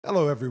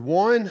Hello,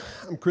 everyone.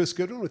 I'm Chris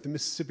Goodwin with the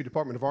Mississippi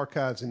Department of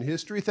Archives and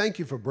History. Thank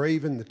you for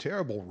braving the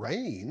terrible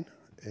rain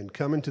and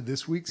coming to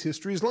this week's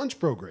History's Lunch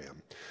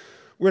program.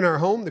 We're in our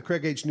home, the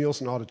Craig H.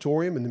 Nielsen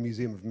Auditorium in the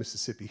Museum of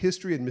Mississippi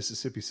History and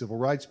Mississippi Civil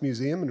Rights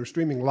Museum, and we're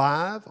streaming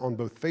live on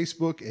both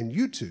Facebook and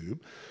YouTube,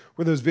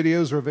 where those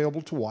videos are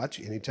available to watch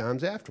anytime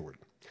afterward.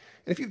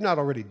 And if you've not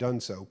already done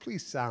so,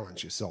 please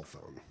silence your cell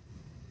phone.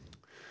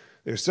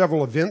 There's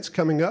several events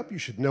coming up you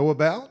should know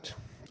about.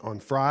 On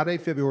Friday,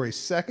 February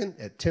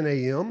 2nd at 10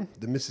 a.m.,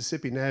 the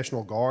Mississippi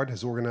National Guard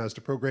has organized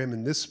a program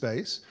in this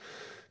space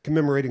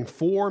commemorating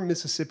 4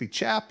 Mississippi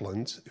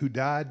chaplains who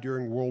died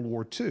during World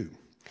War II.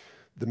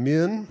 The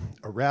men,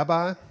 a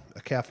rabbi,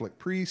 a Catholic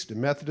priest, a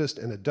Methodist,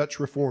 and a Dutch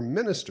Reformed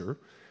minister,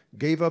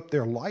 gave up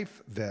their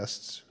life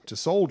vests to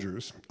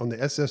soldiers on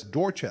the SS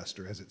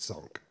Dorchester as it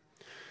sunk.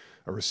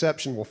 A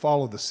reception will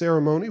follow the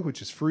ceremony,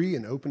 which is free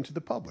and open to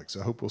the public, so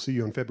I hope we'll see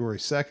you on February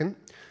 2nd.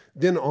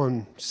 Then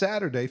on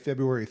Saturday,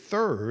 February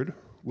 3rd,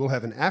 we'll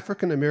have an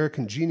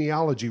African-American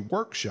genealogy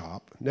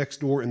workshop next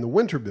door in the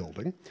Winter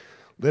Building,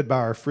 led by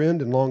our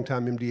friend and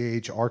longtime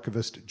MDAH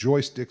archivist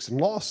Joyce Dixon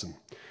Lawson.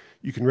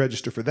 You can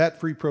register for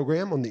that free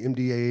program on the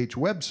MDAH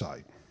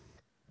website.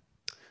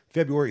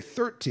 February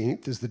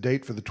 13th is the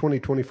date for the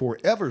 2024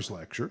 Evers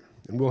Lecture,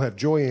 and we'll have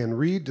Joyanne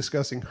Reed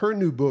discussing her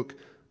new book,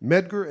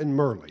 Medgar and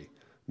Merle,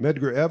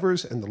 Medgar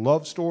Evers and the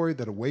Love Story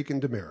That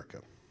Awakened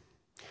America.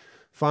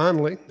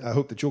 Finally, I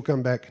hope that you'll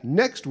come back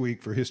next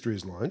week for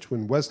History's Lunch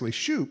when Wesley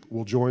Shoup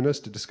will join us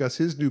to discuss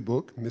his new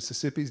book,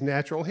 Mississippi's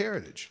Natural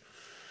Heritage.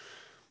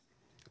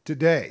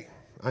 Today,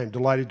 I am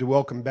delighted to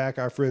welcome back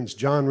our friends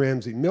John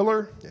Ramsey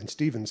Miller and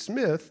Stephen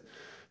Smith,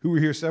 who were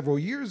here several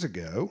years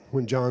ago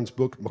when John's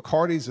book,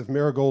 McCartys of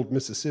Merigold,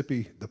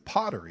 Mississippi, The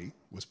Pottery,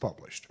 was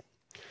published.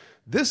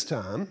 This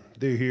time,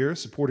 they're here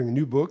supporting a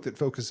new book that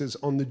focuses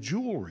on the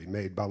jewelry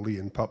made by Lee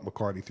and Pup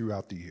McCarty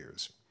throughout the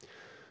years.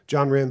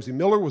 John Ramsey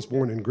Miller was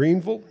born in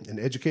Greenville and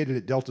educated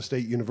at Delta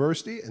State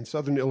University and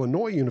Southern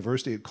Illinois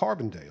University at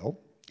Carbondale.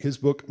 His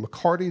book,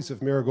 McCartys of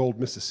Merigold,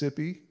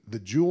 Mississippi, The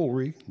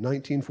Jewelry,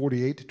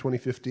 1948 to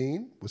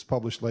 2015, was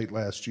published late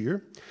last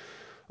year.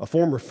 A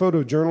former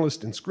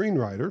photojournalist and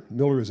screenwriter,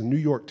 Miller is a New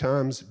York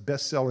Times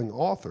best-selling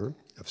author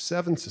of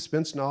 7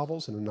 suspense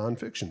novels and a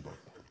nonfiction book.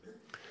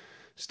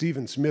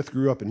 Stephen Smith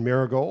grew up in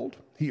Merigold.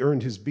 He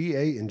earned his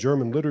BA in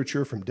German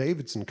literature from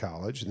Davidson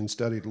College and then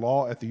studied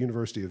law at the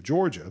University of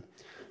Georgia.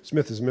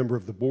 Smith is a member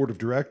of the board of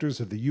directors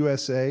of the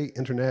USA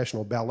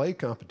International Ballet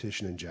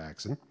Competition in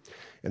Jackson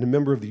and a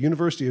member of the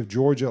University of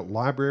Georgia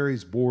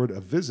Libraries Board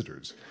of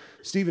Visitors.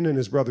 Stephen and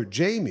his brother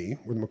Jamie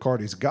were the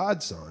McCarty's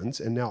godsons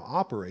and now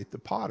operate the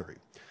Pottery.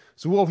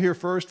 So we'll hear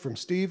first from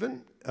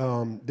Stephen,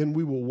 then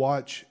we will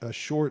watch a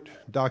short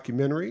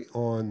documentary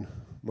on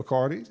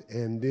McCarty,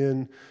 and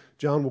then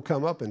John will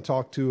come up and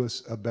talk to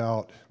us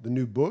about the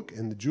new book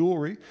and the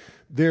jewelry.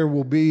 There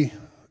will be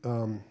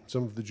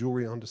some of the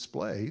jewelry on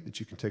display that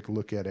you can take a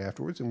look at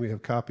afterwards, and we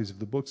have copies of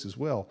the books as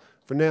well.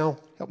 For now,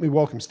 help me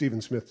welcome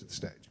Stephen Smith to the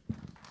stage.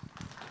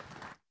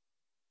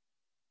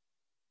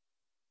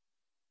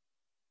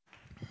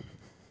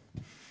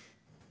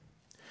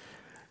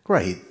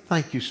 Great.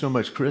 Thank you so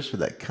much, Chris, for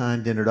that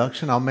kind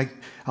introduction.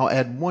 I'll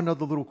add one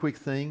other little quick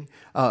thing.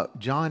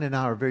 John and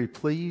I are very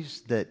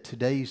pleased that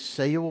today's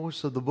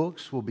sales of the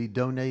books will be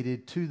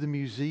donated to the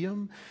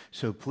museum,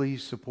 so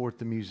please support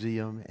the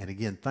museum. And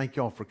again, thank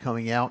you all for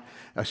coming out.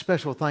 A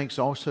special thanks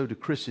also to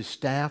Chris's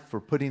staff for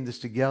putting this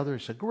together.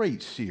 It's a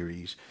great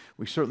series.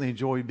 We certainly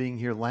enjoyed being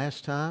here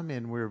last time,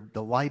 and we're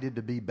delighted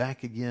to be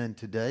back again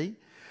today.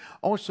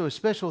 Also, a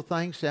special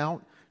thanks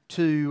out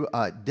to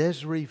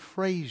Desiree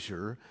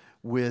Frazier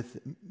with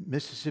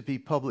Mississippi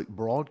Public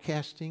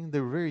Broadcasting. They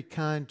were very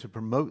kind to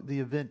promote the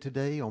event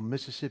today on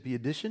Mississippi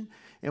Edition,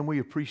 and we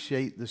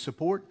appreciate the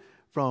support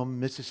from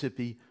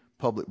Mississippi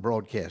Public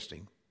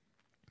Broadcasting.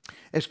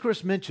 As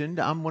Chris mentioned,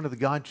 I'm one of the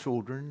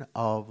godchildren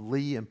of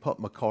Lee and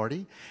Pup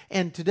McCarty,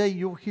 and today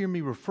you'll hear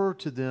me refer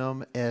to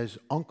them as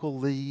Uncle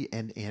Lee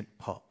and Aunt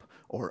Pup,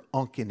 or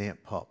Unc and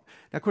Aunt Pup.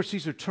 Now, of course,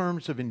 these are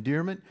terms of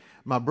endearment.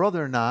 My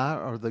brother and I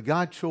are the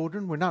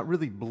godchildren. We're not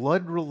really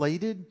blood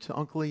related to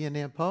Uncle Lee and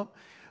Aunt Pup,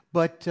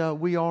 but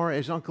we are,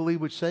 as Uncle Lee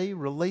would say,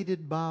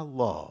 related by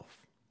love.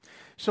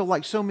 So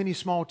like so many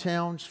small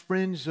towns,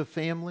 friends of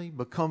family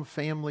become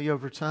family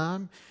over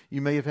time.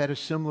 You may have had a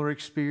similar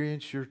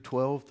experience. You're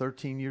 12,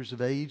 13 years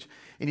of age,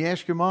 and you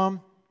ask your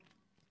mom,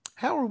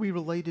 how are we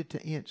related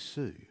to Aunt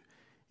Sue?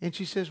 And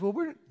she says, well,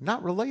 we're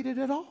not related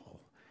at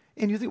all.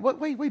 And you think,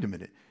 wait a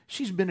minute.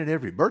 She's been at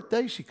every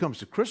birthday. She comes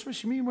to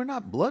Christmas. You mean we're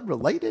not blood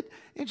related?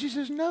 And she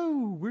says,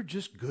 no, we're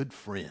just good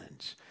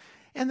friends.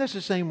 And that's the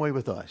same way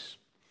with us.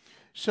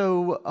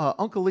 So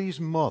Uncle Lee's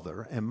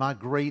mother and my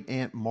great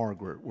Aunt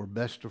Margaret were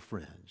best of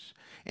friends.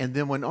 And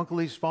then when Uncle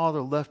Lee's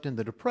father left in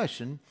the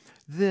Depression,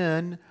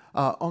 then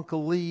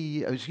Uncle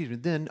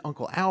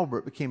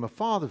Albert became a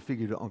father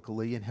figure to Uncle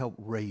Lee and helped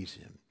raise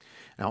him.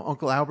 Now,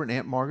 Uncle Albert and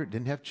Aunt Margaret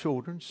didn't have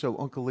children, so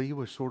Uncle Lee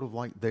was sort of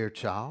like their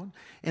child.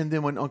 And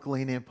then when Uncle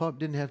Lee and Aunt Pup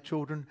didn't have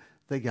children,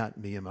 they got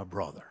me and my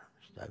brother.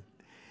 So,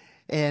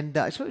 And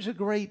so it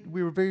was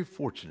we were very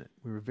fortunate.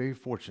 We were very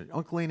fortunate.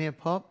 Uncle Lee and Aunt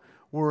Pup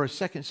were a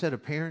second set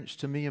of parents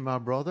to me and my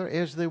brother,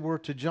 as they were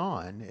to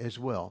John as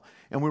well.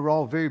 And we were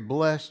all very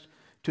blessed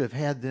to have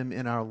had them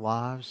in our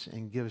lives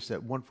and give us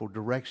that wonderful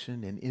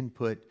direction and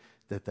input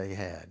that they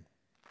had.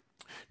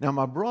 Now,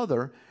 my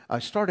brother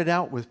started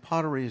out with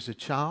pottery as a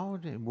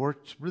child and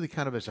worked really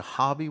kind of as a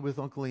hobby with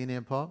Uncle Lee and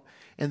Aunt Pup,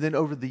 and then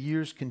over the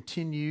years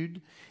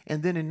continued.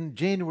 And then in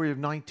January of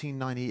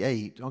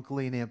 1998, Uncle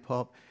Lee and Aunt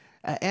Pup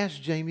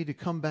asked Jamie to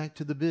come back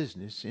to the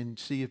business and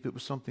see if it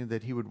was something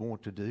that he would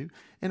want to do.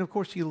 And of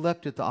course, he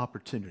leapt at the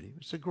opportunity.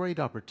 It's a great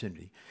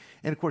opportunity.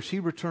 And of course, he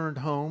returned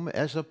home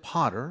as a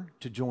potter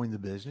to join the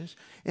business.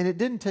 And it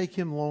didn't take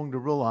him long to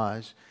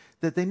realize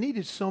that they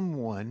needed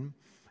someone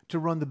to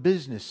run the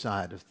business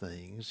side of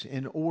things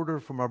in order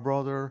for my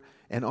brother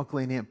and Uncle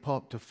and Aunt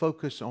Pup to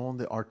focus on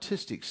the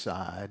artistic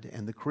side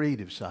and the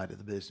creative side of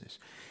the business.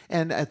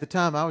 And at the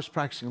time, I was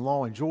practicing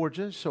law in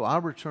Georgia, so I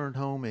returned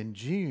home in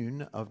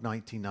June of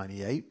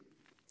 1998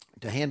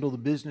 to handle the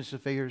business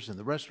affairs in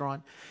the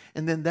restaurant.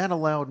 And then that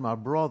allowed my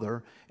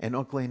brother and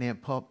Uncle and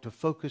Aunt Pup to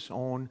focus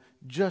on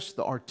just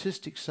the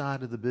artistic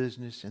side of the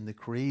business and the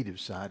creative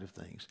side of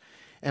things.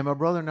 And my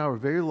brother and I were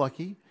very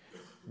lucky.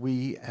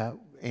 We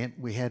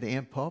had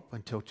Aunt Pup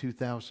until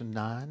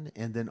 2009,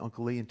 and then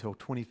Uncle Lee until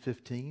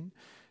 2015.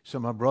 So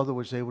my brother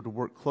was able to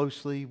work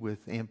closely with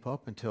Aunt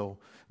Pup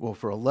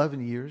for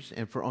 11 years,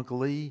 and for Uncle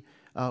Lee,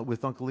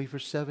 with Uncle Lee for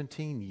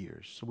 17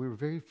 years. So we were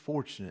very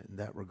fortunate in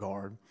that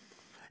regard.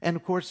 And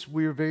of course,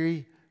 we are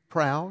very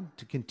proud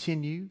to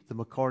continue the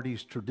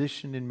McCartys'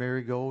 tradition in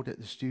Merigold at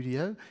the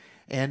studio,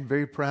 and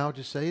very proud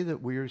to say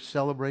that we are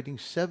celebrating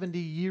 70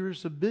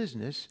 years of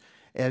business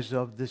as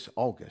of this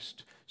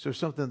August. So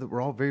something that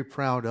we're all very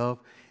proud of,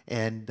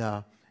 and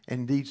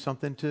indeed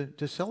something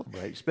to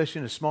celebrate, especially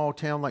in a small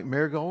town like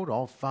Merigold,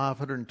 all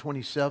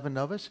 527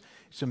 of us.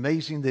 It's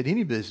amazing that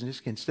any business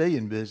can stay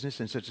in business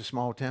in such a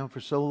small town for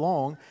so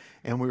long,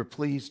 and we're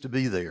pleased to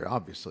be there,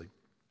 obviously.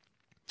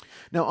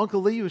 Now,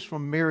 Uncle Lee was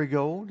from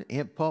Merigold.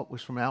 Aunt Pup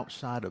was from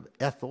outside of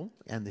Ethel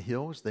and the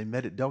Hills. They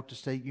met at Delta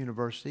State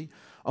University.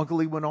 Uncle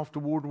Lee went off to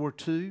World War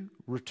II,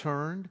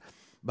 returned.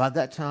 By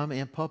that time,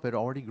 Aunt Pup had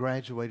already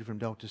graduated from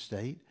Delta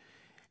State.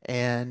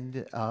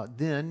 And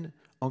then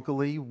Uncle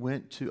Lee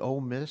went to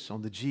Ole Miss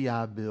on the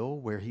GI Bill,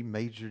 where he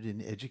majored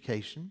in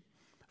education.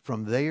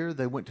 From there,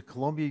 they went to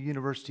Columbia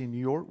University in New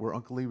York, where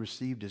Uncle Lee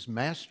received his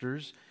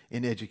master's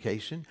in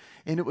education.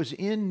 And it was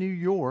in New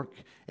York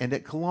and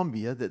at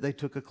Columbia that they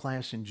took a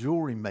class in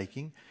jewelry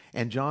making.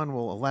 And John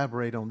will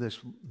elaborate on this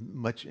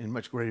in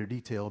much greater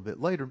detail a bit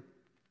later.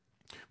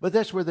 But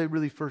that's where they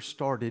really first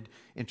started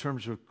in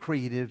terms of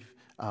creative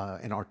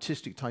and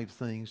artistic type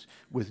things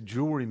with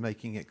jewelry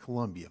making at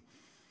Columbia.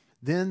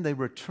 Then they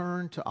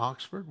returned to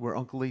Oxford, where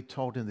Uncle Lee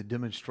taught in the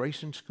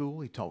demonstration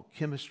school. He taught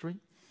chemistry.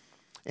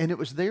 And it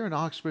was there in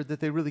Oxford that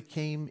they really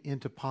came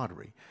into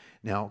pottery.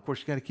 Now, of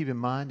course, you got to keep in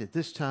mind, at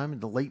this time, in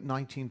the late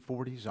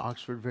 1940s,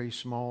 Oxford very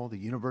small, the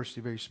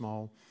university very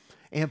small.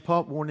 Aunt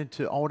Pup wanted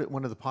to audit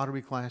one of the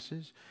pottery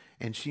classes,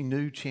 and she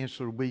knew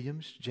Chancellor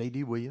Williams,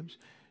 J.D. Williams.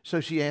 So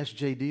she asked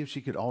J.D. if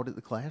she could audit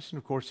the class, and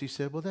of course he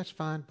said, well, that's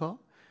fine, Pup.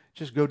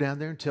 Just go down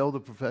there and tell the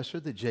professor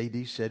that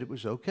J.D. said it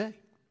was okay.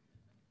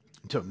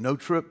 So no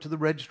trip to the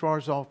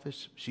registrar's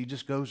office. She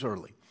just goes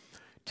early.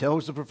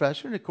 Tells the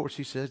professor, and of course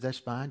he says, that's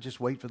fine. Just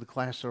wait for the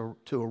class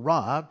to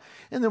arrive,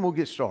 and then we'll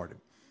get started.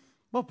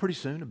 Well, pretty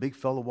soon a big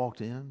fellow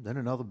walked in, then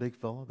another big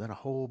fellow, then a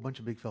whole bunch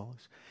of big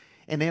fellows.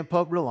 And Aunt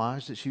Pup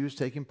realized that she was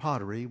taking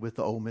pottery with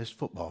the Ole Miss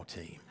football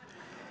team.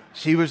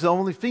 She was the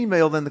only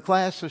female in the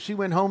class, so she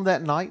went home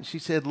that night, and she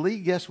said, Lee,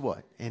 guess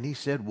what? And he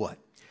said, what?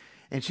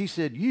 And she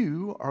said,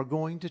 you are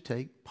going to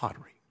take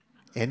pottery.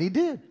 And he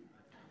did.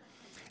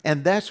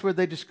 And that's where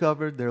they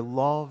discovered their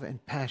love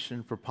and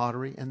passion for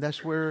pottery, and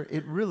that's where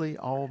it really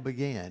all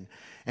began.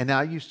 And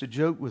I used to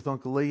joke with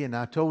Uncle Lee, and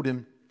I told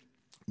him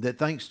that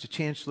thanks to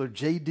Chancellor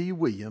J.D.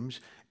 Williams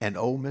and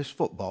Ole Miss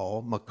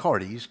football,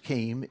 McCartys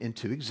came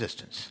into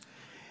existence.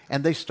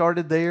 And they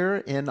started there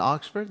in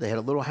Oxford. They had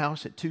a little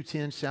house at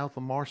 210 South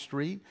Lamar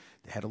Street.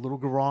 They had a little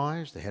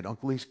garage. They had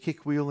Uncle Lee's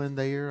kick wheel in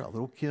there, a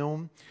little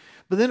kiln.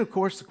 But then, of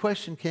course, the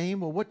question came,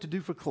 well, what to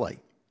do for clay?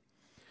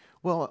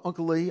 Well,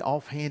 Uncle Lee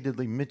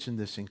offhandedly mentioned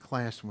this in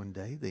class one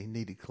day. They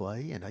needed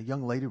clay, and a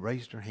young lady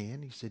raised her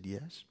hand. He said,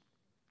 yes.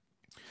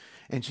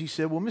 And she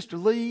said, well,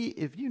 Mr. Lee,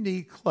 if you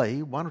need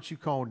clay, why don't you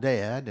call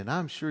Dad, and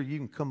I'm sure you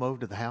can come over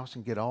to the house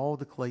and get all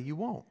the clay you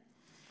want.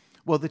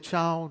 Well, the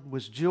child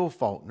was Jill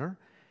Faulkner,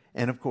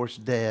 and, of course,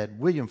 Dad,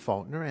 William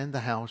Faulkner, and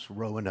the house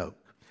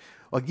Roanoke.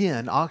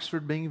 Again,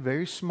 Oxford being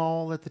very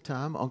small at the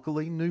time, Uncle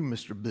Lee knew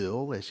Mr.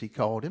 Bill, as he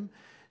called him.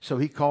 So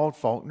he called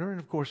Faulkner,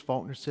 and, of course,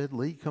 Faulkner said,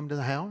 Lee, come to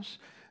the house.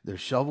 There's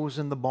shovels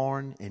in the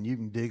barn, and you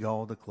can dig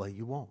all the clay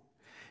you want.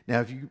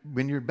 Now,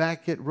 when you're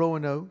back at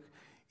Roanoke,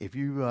 if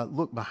you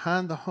look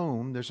behind the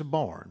home, there's a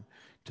barn.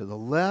 To the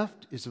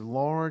left is a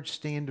large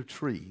stand of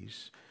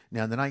trees.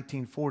 Now, in the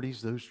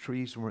 1940s, those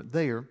trees weren't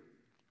there.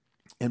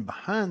 And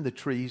behind the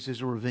trees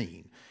is a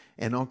ravine.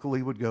 And Uncle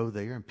Lee would go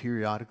there and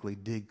periodically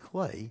dig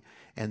clay,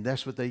 and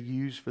that's what they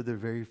used for their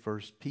very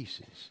first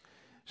pieces.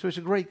 So it's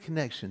a great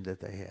connection that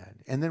they had.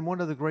 And then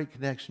one other great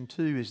connection,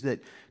 too, is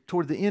that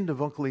toward the end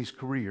of Uncle Lee's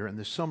career, in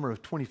the summer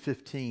of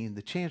 2015,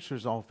 the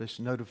Chancellor's Office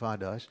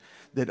notified us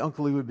that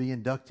Uncle Lee would be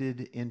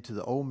inducted into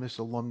the Ole Miss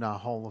Alumni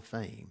Hall of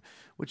Fame,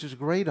 which is a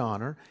great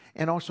honor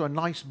and also a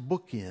nice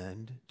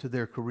bookend to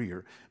their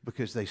career,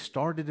 because they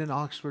started in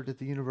Oxford at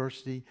the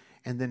university,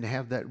 and then to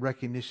have that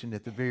recognition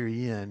at the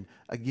very end,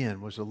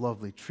 again, was a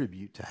lovely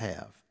tribute to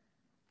have.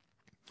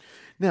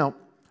 Now,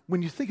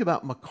 when you think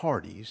about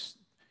McCarty's,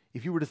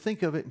 if you were to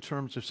think of it in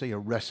terms of, say, a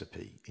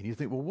recipe, and you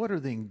think, well, what are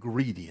the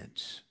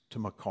ingredients to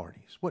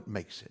McCarty's? What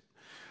makes it?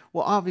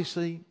 Well,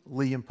 obviously,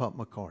 Lee and Pup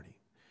McCarty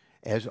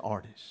as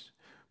artists.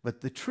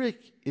 But the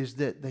trick is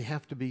that they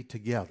have to be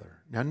together.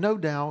 Now, no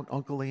doubt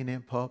Uncle Lee and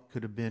Aunt Pup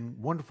could have been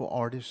wonderful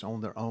artists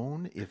on their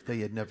own if they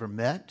had never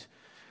met,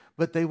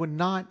 but they would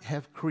not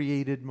have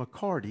created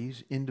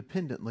McCarty's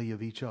independently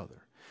of each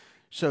other.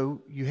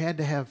 So you had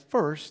to have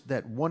first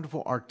that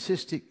wonderful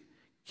artistic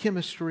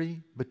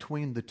chemistry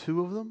between the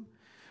two of them,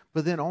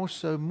 but then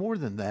also, more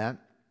than that,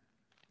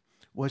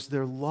 was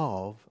their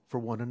love for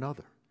one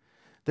another.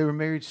 They were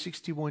married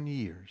 61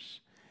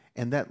 years,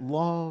 and that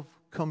love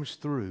comes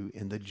through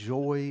in the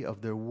joy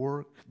of their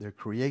work, their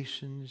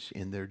creations,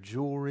 in their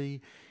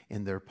jewelry,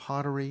 in their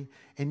pottery,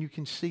 and you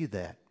can see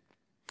that.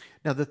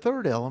 Now, the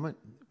third element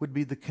would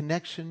be the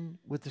connection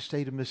with the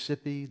state of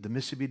Mississippi, the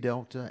Mississippi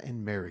Delta,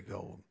 and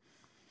Merigold.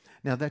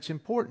 Now, that's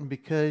important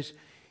because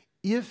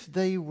if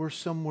they were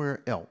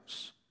somewhere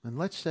else, and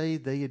let's say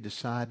they had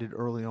decided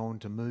early on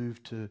to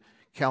move to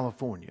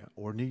California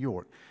or New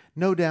York,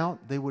 no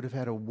doubt they would have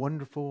had a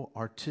wonderful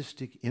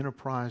artistic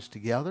enterprise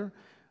together,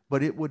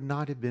 but it would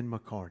not have been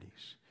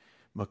McCarty's.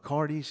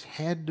 McCarty's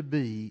had to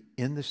be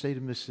in the state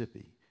of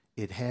Mississippi.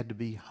 It had to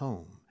be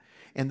home.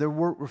 And their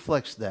work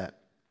reflects that.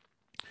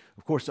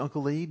 Of course,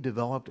 Uncle Lee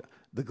developed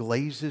the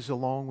glazes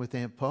along with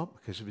Aunt Pup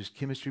because of his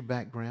chemistry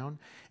background.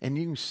 And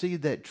you can see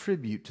that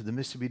tribute to the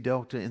Mississippi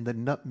Delta in the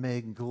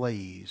nutmeg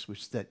glaze,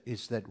 which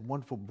is that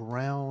wonderful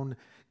brown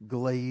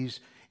glaze.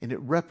 And it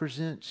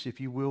represents,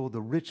 if you will, the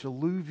rich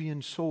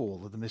alluvian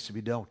soil of the Mississippi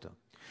Delta.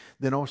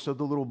 Then also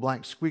the little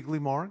black squiggly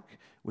mark,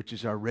 which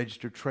is our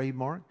registered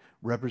trademark,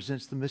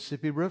 represents the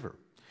Mississippi River.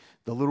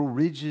 The little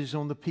ridges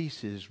on the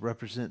pieces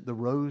represent the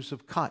rows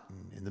of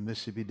cotton in the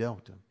Mississippi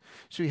Delta.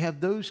 So you have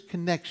those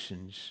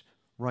connections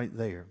right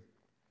there.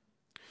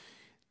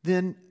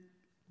 Then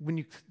when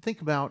you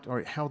think about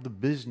how the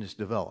business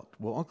developed,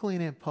 well, Uncle Lee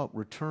and Aunt Pup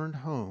returned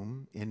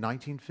home in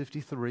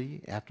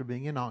 1953 after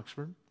being in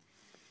Oxford.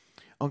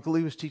 Uncle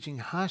Lee was teaching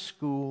high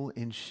school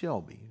in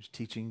Shelby. He was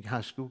teaching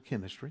high school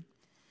chemistry.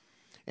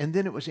 And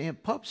then it was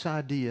Aunt Pup's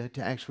idea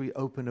to actually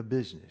open a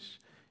business.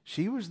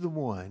 She was the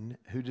one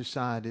who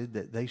decided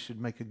that they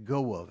should make a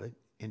go of it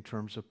in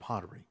terms of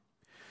pottery.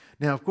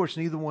 Now, of course,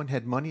 neither one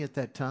had money at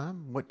that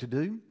time, what to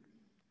do.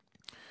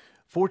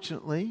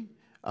 Fortunately,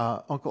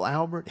 Uncle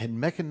Albert had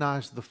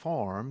mechanized the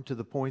farm to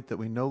the point that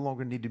we no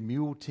longer needed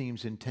mule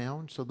teams in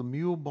town, so the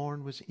mule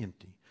barn was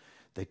empty.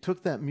 They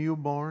took that mule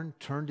barn,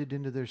 turned it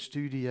into their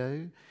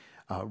studio,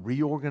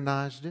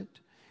 reorganized it,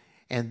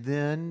 and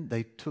then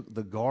they took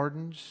the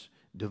gardens,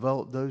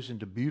 developed those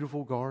into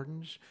beautiful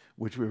gardens,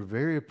 which we were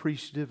very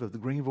appreciative of the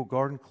Greenville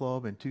Garden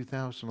Club in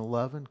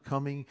 2011,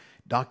 coming,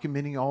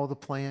 documenting all the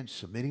plants,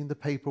 submitting the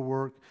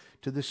paperwork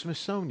to the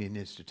Smithsonian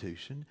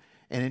Institution.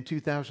 And in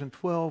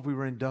 2012, we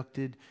were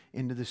inducted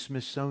into the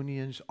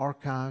Smithsonian's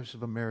Archives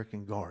of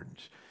American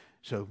Gardens.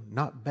 So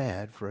not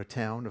bad for a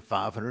town of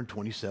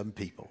 527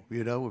 people.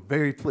 You know, we're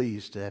very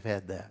pleased to have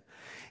had that.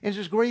 And it's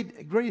just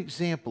a great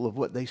example of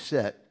what they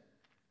set.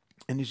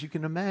 And as you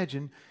can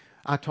imagine,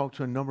 I talked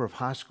to a number of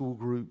high school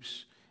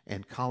groups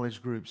and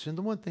college groups, and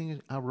the one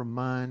thing I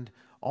remind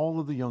all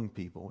of the young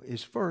people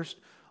is first,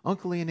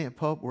 Uncle Lee and Aunt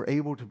Pup were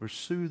able to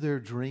pursue their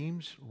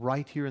dreams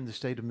right here in the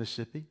state of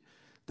Mississippi.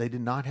 They did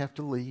not have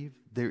to leave.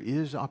 There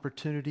is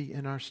opportunity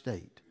in our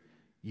state.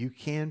 You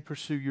can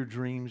pursue your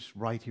dreams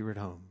right here at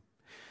home.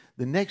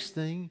 The next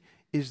thing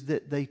is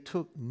that they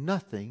took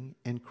nothing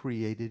and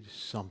created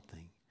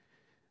something.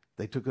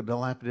 They took a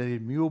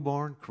dilapidated mule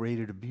barn,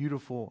 created a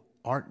beautiful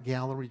art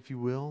gallery, if you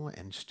will,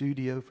 and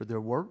studio for their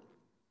work.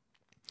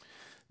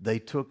 They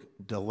took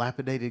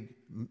dilapidated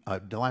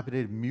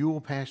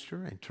mule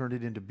pasture and turned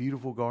it into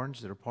beautiful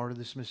gardens that are part of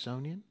the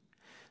Smithsonian.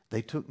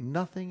 They took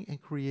nothing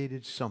and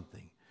created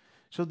something.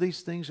 So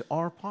these things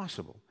are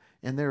possible,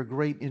 and they're a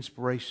great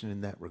inspiration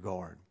in that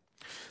regard.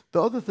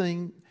 The other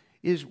thing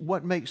is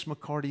what makes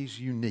McCarty's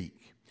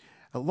unique.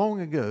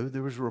 Long ago,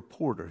 there was a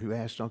reporter who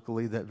asked Uncle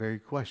Lee that very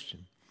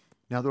question.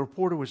 Now, the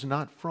reporter was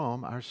not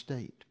from our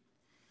state.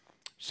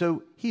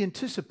 So he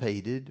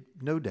anticipated,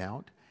 no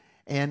doubt,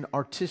 an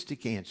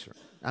artistic answer.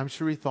 I'm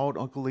sure he thought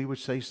Uncle Lee would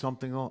say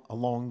something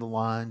along the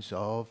lines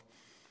of,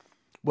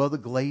 well, the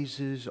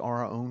glazes are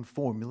our own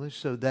formulas,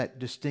 so that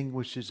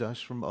distinguishes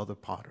us from other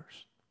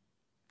potters.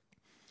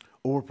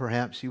 Or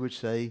perhaps he would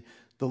say,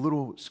 the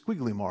little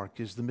squiggly mark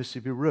is the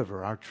Mississippi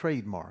River, our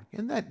trademark,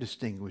 and that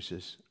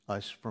distinguishes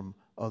us from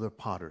other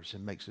potters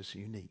and makes us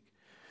unique.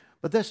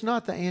 But that's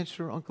not the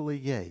answer Uncle Lee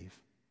gave.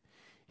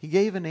 He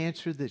gave an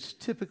answer that's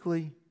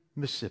typically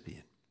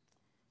Mississippian.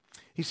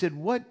 He said,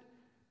 what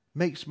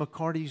makes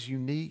McCarty's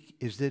unique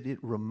is that it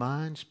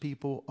reminds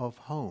people of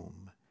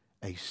home,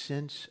 a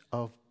sense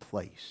of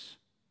place.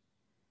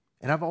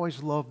 And I've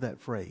always loved that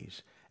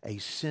phrase, a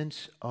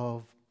sense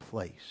of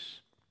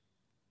place.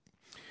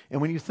 And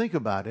when you think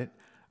about it,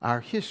 our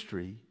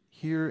history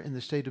here in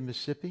the state of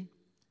Mississippi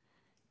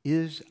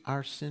is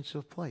our sense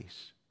of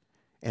place.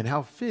 And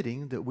how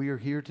fitting that we are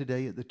here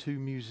today at the two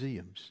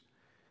museums.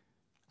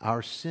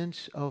 Our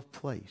sense of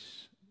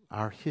place,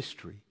 our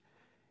history.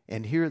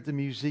 And here at the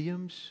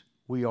museums,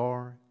 we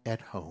are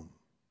at home.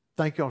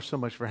 Thank y'all so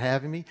much for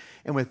having me.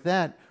 And with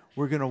that,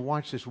 we're going to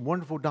watch this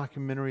wonderful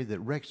documentary that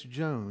Rex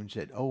Jones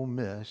at Ole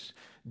Miss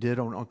did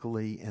on Uncle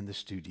Lee and the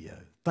studio.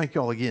 Thank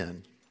y'all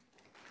again.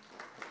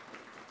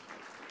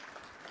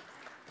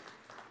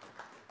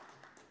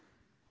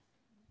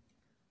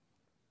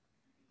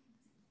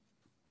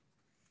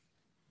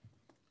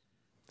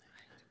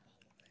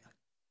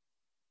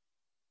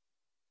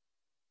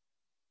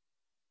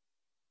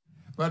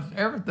 But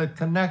the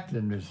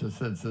connectedness, the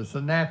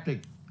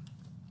synapticness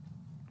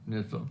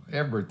of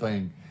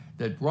everything,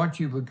 that once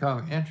you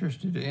become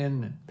interested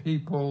in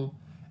people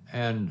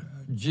and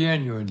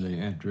genuinely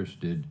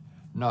interested,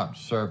 not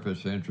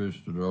surface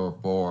interested or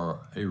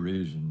for a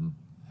reason,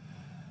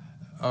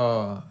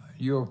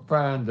 you'll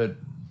find that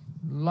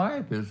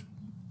life is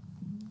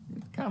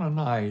kind of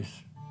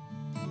nice.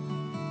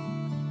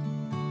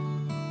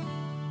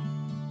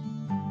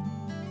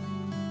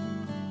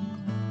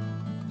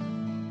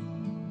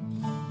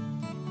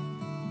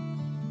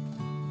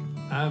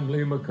 I'm Lee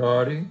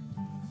McCarty,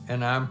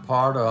 and I'm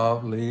part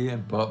of Lee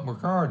and Pup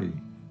McCarty,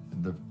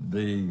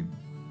 the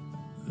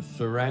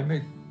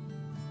ceramic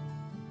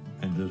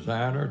and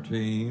designer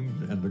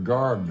teams and the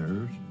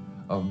gardeners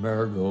of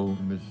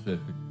Merigold,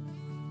 Mississippi.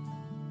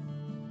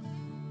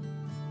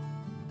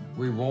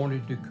 We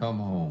wanted to come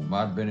home.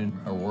 I'd been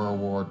in World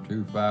War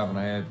II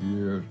 5.5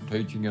 years,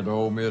 teaching at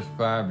Ole Miss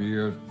 5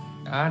 years.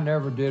 I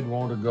never did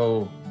want to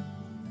go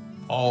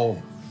off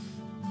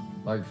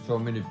like so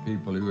many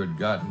people who had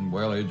gotten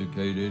well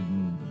educated,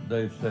 and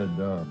they said,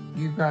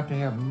 you've got to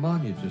have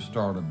money to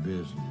start a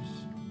business.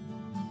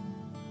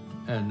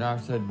 And I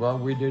said, well,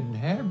 we don't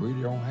have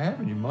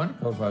any money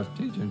because I was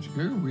teaching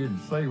school. We had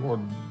to say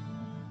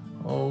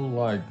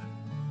like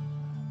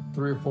 $300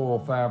 or $400 or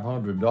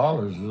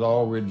 $500 is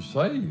all we'd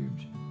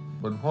saved.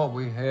 But what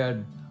we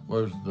had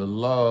was the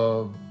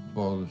love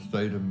for the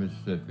state of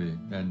Mississippi,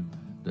 and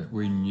that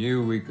we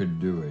knew we could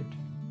do it.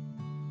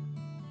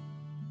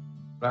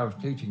 I was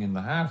teaching in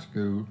the high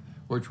school,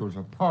 which was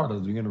a part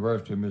of the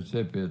University of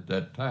Mississippi at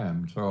that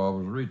time, so I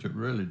was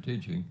really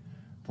teaching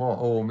for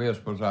Ole Miss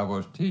because I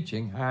was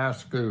teaching high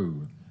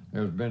school.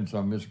 There's been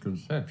some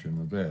misconception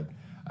of that.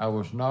 I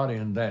was not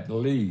in that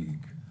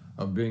league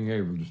of being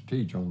able to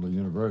teach on the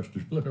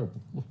university level.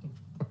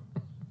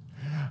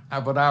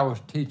 But I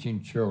was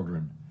teaching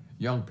children,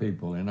 young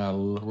people, and I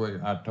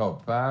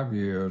taught 5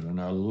 years,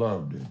 and I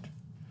loved it.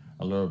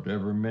 I loved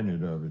every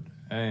minute of it.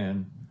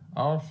 And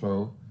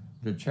also,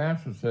 the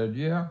chancellor said,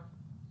 yeah,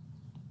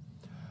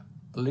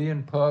 Lee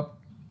and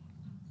Pup,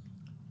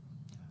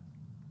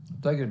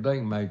 they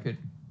can make it.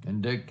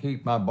 And Dick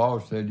Keep, my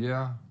boss, said,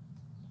 yeah,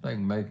 they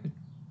can make it.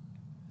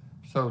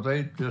 So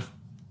they just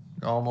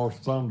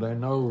almost thumbed their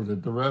nose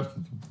at the rest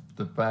of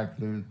the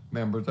faculty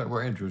members that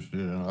were interested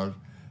in us,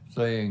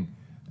 saying,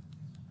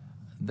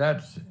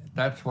 that's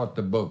what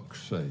the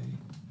books say.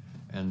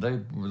 And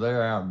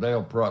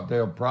they'll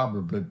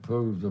probably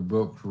prove the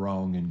books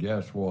wrong, and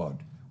guess what?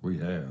 We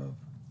have.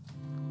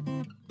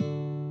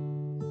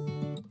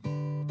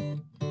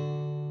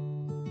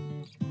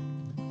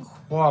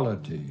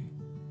 Quality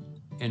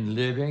in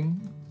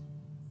living,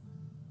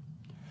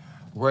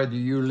 whether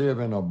you live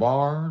in a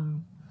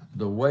barn,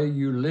 the way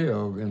you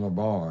live in a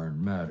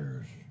barn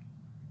matters.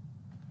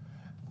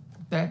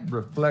 That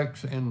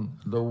reflects in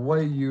the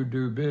way you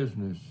do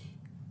business,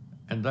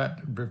 and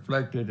that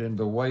reflected in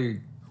the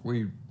way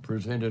we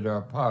presented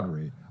our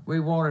pottery.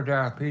 We wanted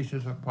our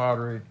pieces of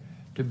pottery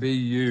to be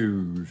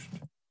used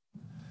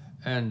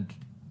and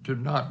to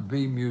not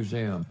be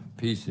museum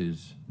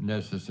pieces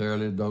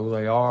necessarily, though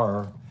they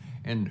are.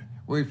 And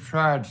we've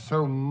tried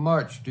so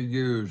much to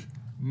use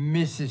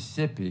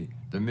Mississippi,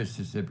 the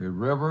Mississippi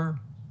River,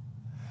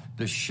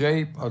 the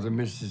shape of the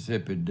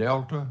Mississippi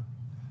Delta.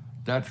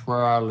 That's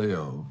where I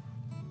live.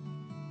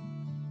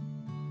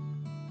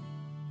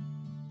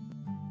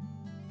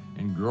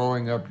 And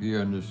growing up here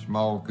in this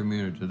small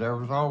community, there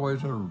was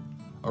always a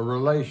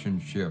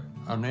relationship,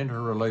 an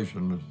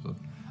interrelation,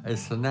 a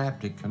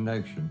synaptic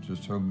connection to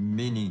so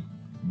many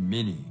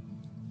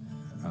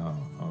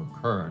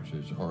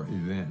occurrences or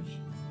events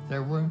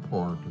that were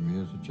important to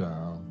me as a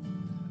child.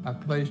 I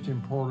placed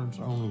importance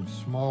on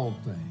small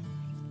things.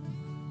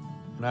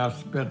 And I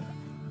spent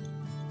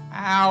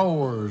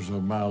hours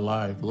of my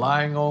life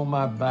lying on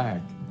my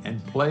back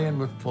and playing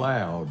with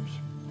clouds,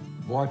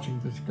 watching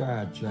the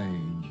sky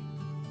change.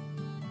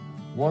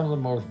 One of the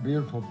most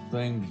beautiful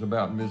things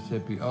about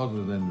Mississippi,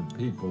 other than the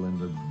people and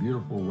the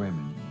beautiful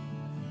women,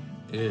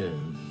 is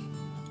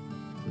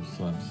the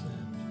sunset.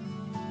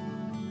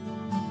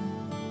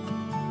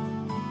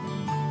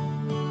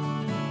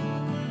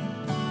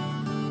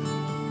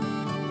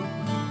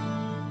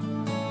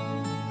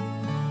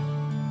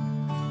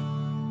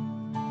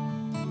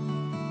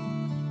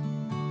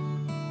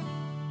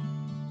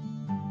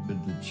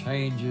 The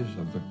changes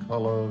of the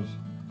colors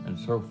and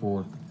so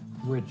forth,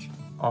 which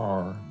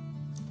are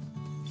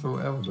so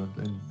evident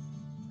in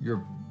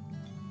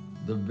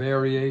the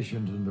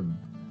variations in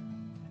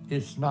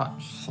it's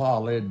not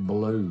solid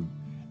blue.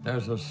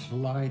 There's a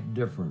slight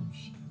difference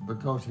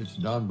because it's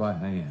done by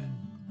hand.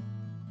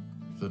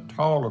 The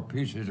taller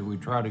pieces that we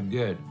try to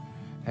get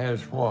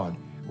has what?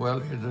 Well,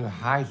 it's the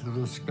height of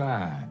the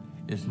sky.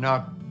 It's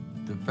not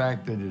the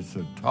fact that it's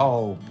a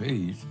tall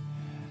piece,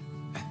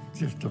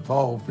 just a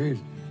tall piece.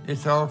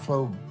 It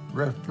also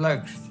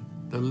reflects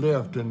the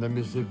lift in the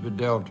Mississippi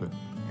Delta.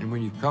 And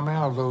when you come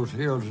out of those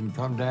hills and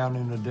come down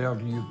in the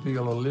Delta, you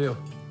feel a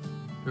lift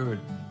to it.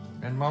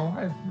 And my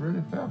wife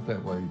really felt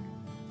that way.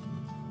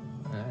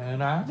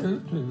 And I do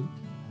too.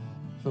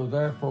 So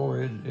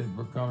therefore, it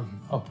becomes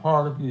a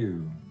part of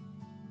you.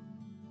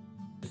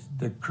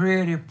 The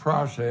creative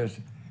process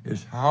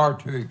is hard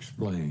to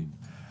explain.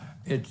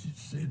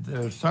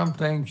 There's some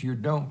things you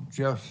don't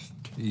just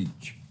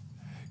teach.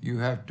 You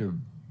have to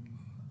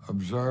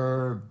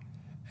observe,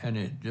 and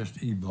it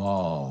just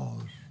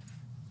evolves.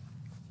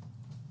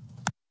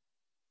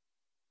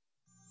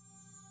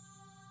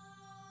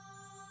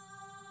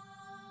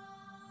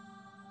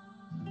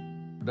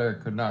 There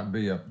could not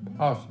be a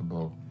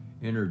possible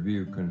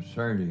interview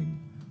concerning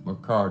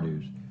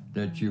McCartys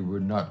that you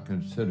would not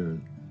consider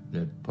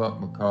that Pup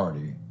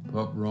McCarty,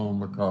 Pup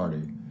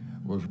McCarty,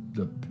 was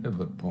the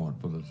pivot point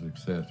for the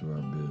success of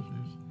our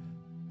business.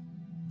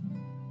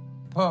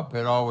 Pup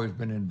had always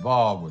been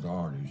involved with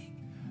artists,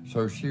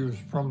 so she was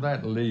from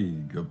that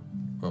league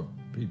of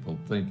people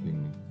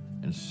thinking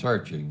and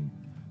searching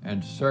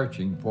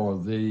for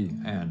the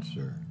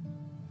answer,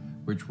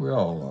 which we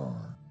all are.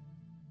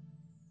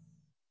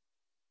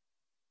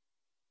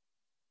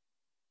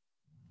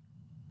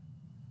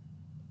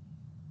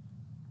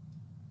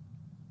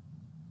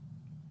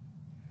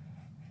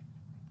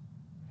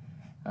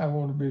 I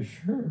want to be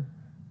sure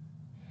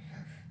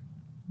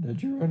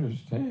that you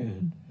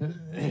understand.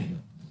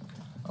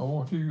 I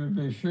want you to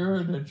be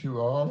sure that you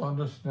all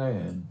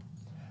understand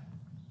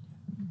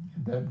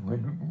that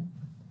when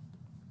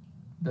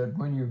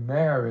you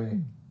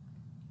marry,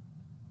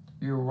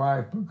 your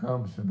wife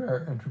becomes a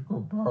very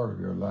integral part of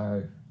your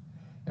life.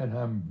 And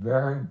I'm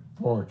very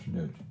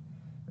fortunate.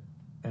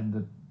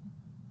 And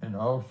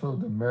also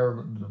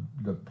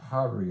the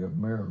Pottery of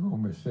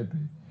Merigold,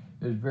 Mississippi,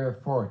 is very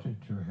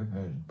fortunate to have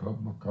had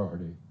Pup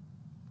McCarty.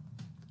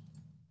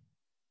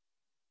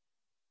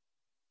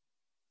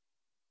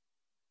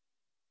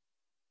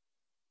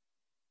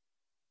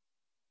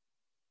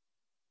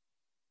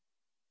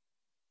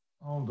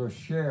 On the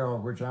shell,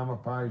 which I'm a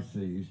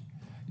Pisces,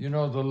 you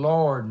know, the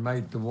Lord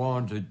made the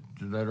ones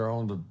that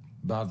are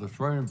by the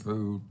swimming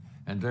pool,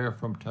 and they're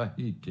from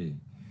Tahiti.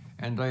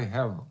 And they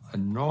have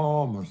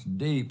enormous,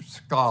 deep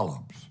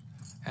scallops,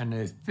 and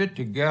they fit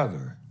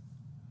together,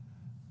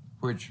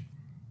 which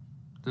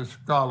the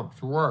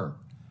scallops work.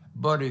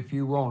 But if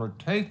you want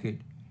to take it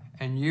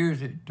and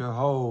use it to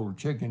hold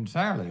chicken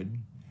salad,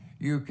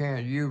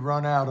 you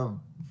run out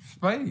of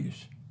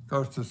space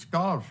because the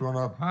scallops run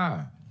up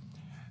high.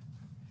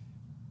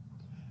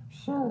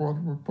 So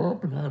what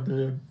Pup and I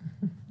did,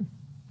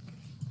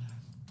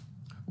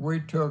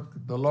 we took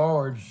the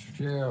large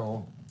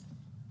shell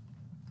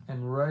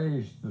and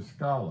raised the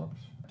scallops.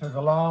 It took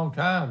a long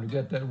time to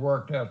get that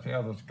worked out, see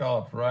how the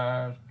scallops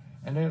rise,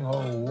 and then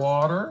hold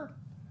water.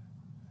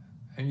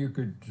 And you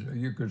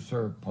could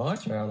serve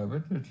punch out of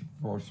it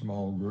for a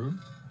small group,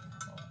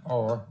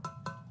 or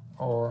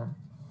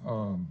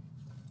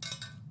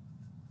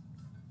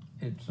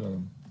it's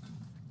an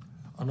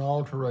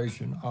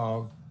alteration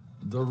of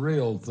the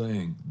real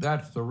thing.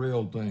 That's the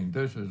real thing.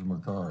 This is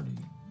McCarty.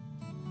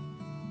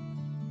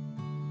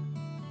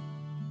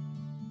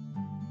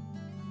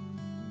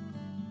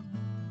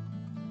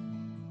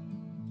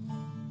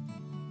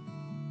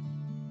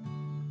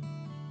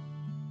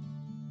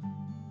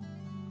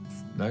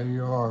 There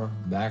you are,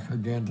 back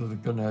again to the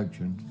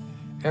connections.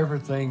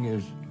 Everything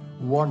is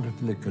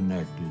wonderfully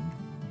connected,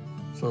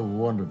 so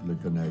wonderfully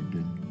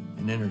connected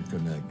and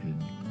interconnected,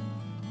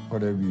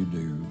 whatever you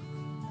do.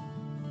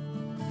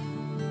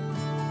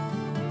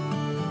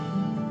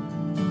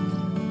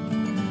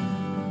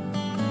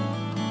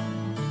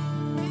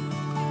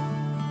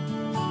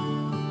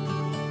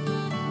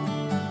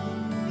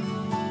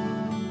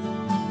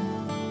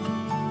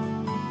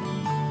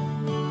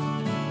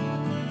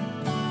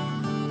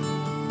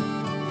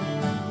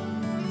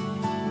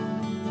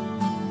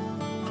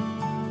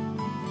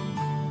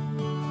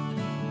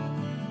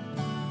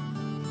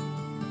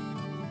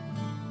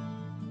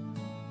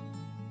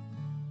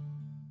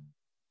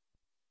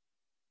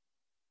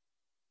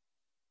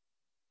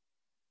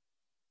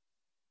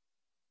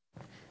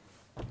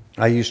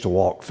 I used to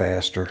walk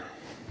faster.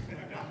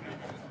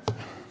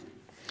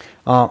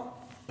 Look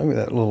at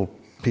that little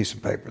piece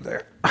of paper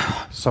there.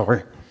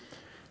 Sorry.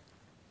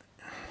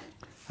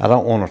 I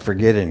don't want to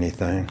forget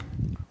anything.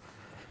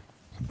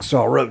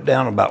 So I wrote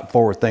down about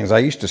 4 things. I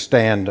used to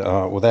stand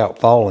without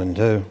falling,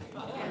 too.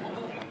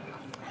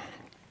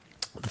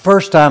 The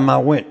first time I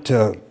went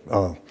to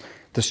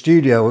the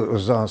studio, it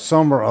was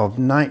summer of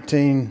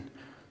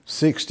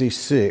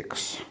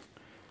 1966.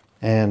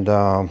 And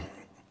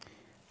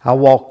I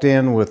walked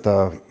in with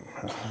a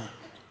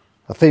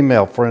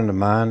female friend of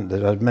mine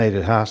that I'd made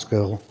at high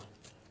school.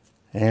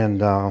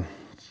 And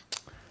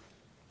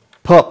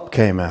Pup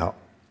came out.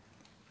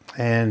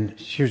 And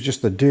she was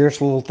just the dearest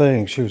little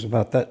thing. She was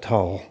about that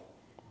tall.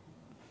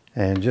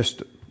 And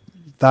just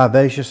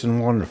vivacious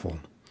and wonderful.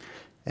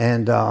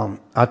 And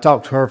I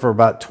talked to her for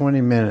about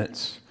 20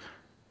 minutes.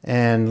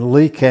 And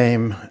Lee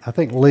came. I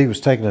think Lee was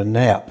taking a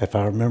nap, if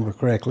I remember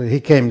correctly. He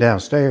came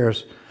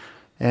downstairs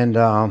and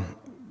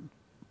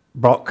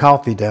brought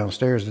coffee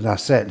downstairs. And I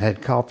sat and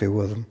had coffee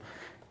with him.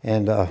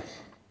 And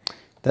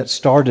that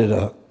started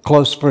a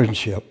close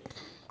friendship.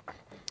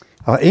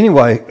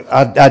 Anyway,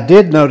 I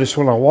did notice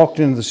when I walked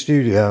into the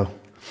studio,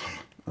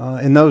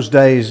 in those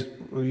days,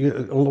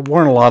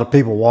 weren't a lot of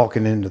people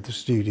walking into the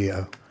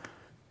studio.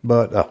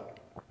 But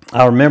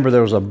I remember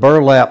there was a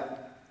burlap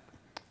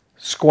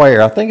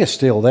square. I think it's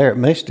still there. It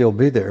may still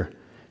be there.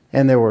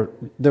 And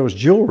there was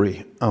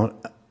jewelry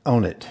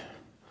on it.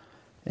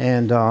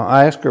 And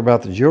I asked her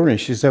about the jewelry, and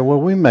she said,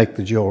 well, we make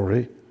the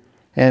jewelry.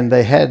 And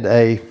they had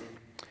a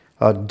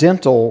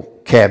dental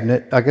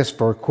cabinet, I guess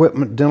for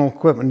equipment, dental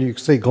equipment. You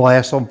can see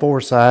glass on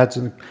 4 sides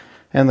and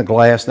the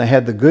glass. And they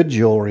had the good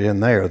jewelry in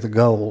there, the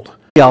gold.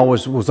 He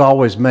was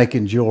always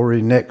making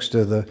jewelry next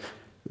to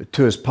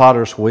his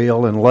potter's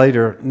wheel, and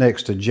later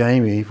next to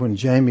Jamie. When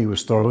Jamie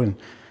was throwing,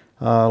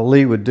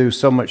 Lee would do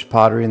so much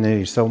pottery and then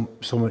he'd so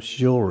much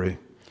jewelry.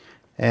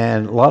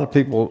 And a lot of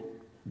people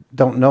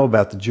don't know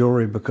about the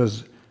jewelry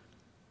because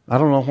I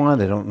don't know why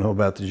they don't know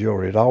about the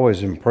jewelry. It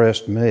always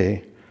impressed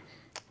me.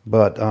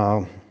 But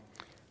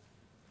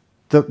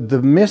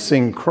the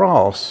missing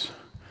cross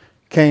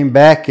came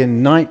back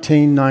in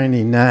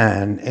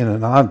 1999 in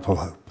an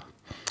envelope,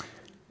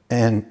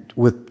 and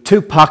with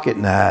 2 pocket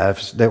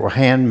knives. They were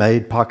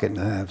handmade pocket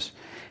knives.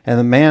 And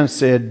the man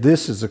said,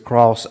 this is a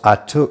cross I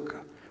took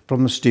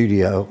from the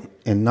studio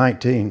in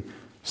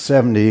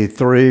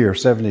 1973 or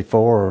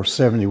 74 or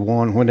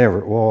 71, whenever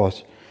it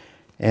was.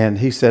 And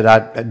he said,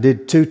 I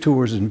did 2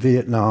 tours in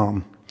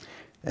Vietnam,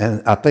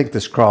 and I think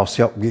this cross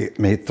helped get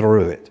me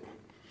through it.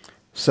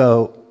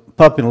 So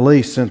Pup and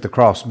Lee sent the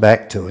cross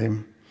back to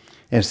him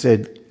and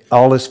said,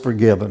 all is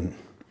forgiven.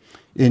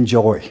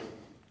 Enjoy.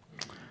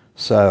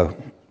 So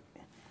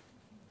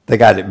they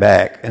got it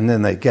back, and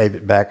then they gave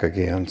it back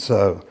again.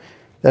 So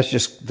that's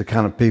just the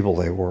kind of people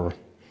they were.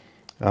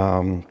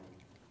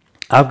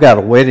 I've got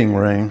a wedding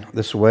ring,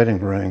 this wedding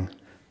ring,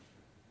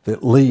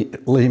 that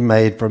Lee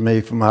made for me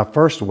for my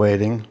first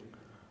wedding.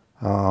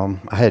 I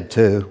had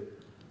 2.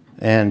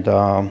 And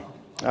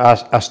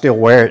I still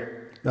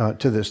wear it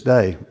to this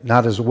day.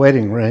 Not as a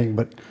wedding ring,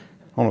 but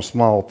on a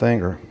small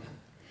finger.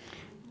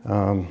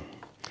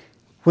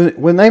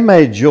 When they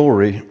made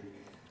jewelry,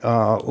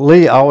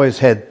 Lee always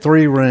had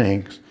 3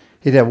 rings.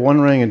 He'd have 1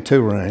 ring and 2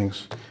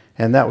 rings,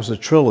 and that was a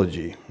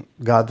trilogy.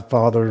 God the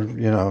Father,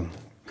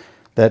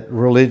 that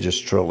religious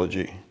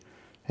trilogy.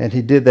 And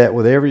he did that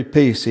with every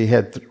piece he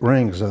had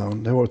rings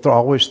on. There were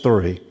always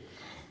 3.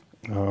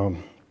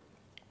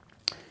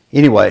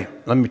 Anyway,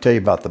 let me tell you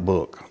about the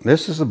book.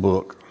 This is a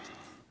book.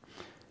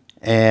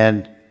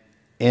 And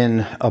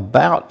in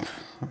about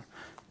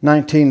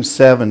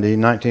 1970,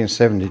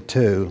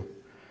 1972,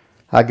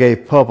 I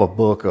gave Pup a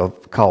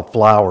book called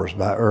Flowers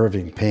by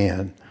Irving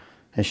Penn.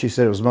 And she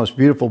said it was the most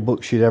beautiful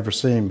book she'd ever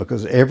seen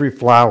because every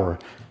flower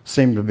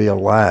seemed to be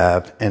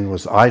alive and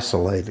was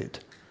isolated.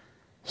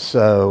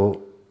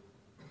 So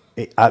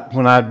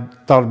when I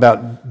thought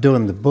about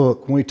doing the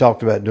book, when we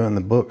talked about doing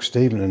the book,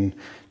 Stephen and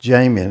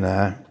Jamie and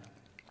I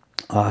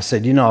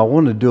said, I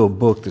want to do a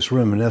book that's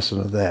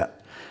reminiscent of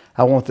that.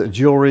 I want the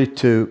jewelry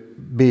to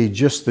be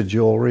just the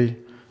jewelry,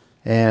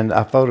 and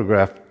I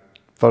photographed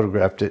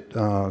it.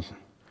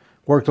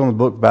 Worked on the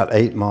book about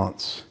 8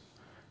 months,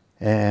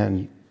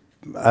 and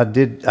I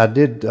did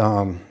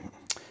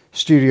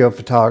studio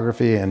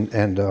photography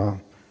and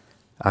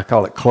I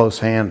call it close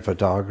hand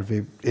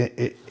photography,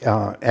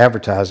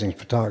 advertising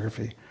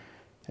photography,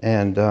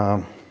 and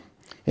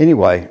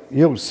anyway,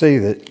 you'll see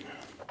that.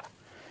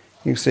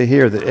 You can see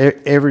here that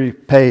every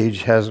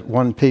page has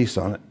 1 piece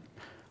on it,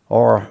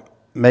 or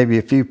maybe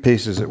a few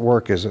pieces that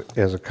work as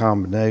a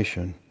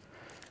combination.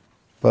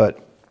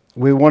 But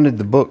we wanted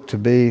the book to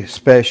be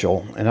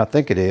special, and I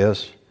think it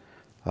is.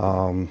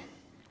 I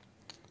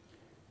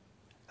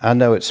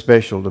know it's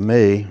special to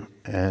me,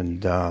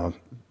 and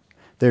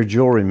their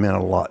jewelry meant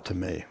a lot to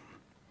me.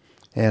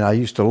 And I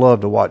used to love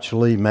to watch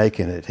Lee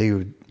making it. He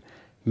would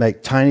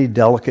make tiny,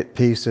 delicate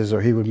pieces, or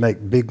he would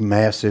make big,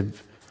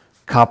 massive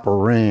copper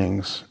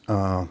rings,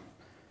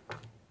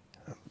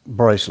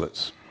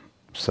 bracelets.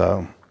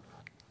 So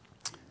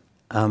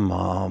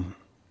I'm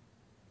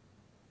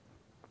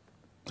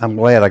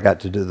glad I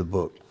got to do the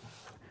book.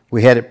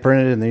 We had it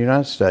printed in the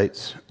United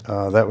States.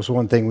 That was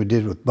one thing we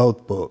did with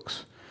both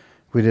books.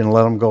 We didn't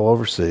let them go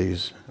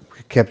overseas.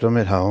 We kept them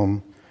at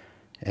home.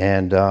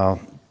 And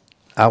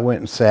I went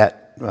and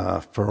sat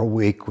for a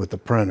week with the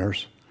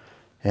printers.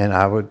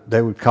 And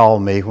they would call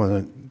me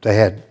when they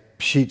had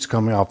sheets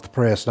coming off the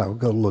press, and I would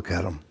go look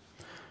at them.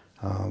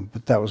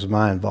 But that was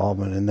my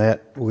involvement in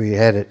that. We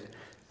had it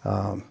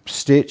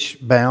stitch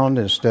bound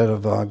instead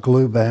of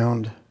glue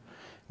bound.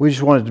 We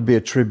just wanted to be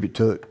a tribute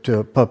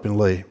to Pup and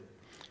Lee,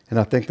 and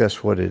I think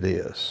that's what it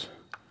is.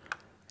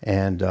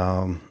 And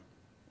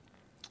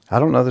I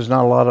don't know, there's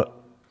not a lot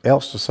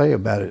else to say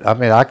about it. I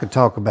mean, I could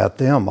talk about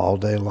them all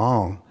day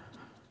long,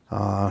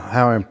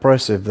 how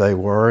impressive they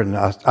were, and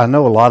I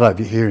know a lot of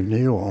you here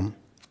knew them.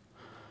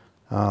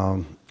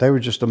 They were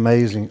just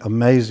amazing,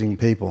 amazing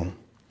people.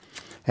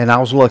 And I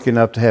was lucky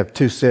enough to have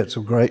two sets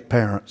of great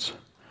parents,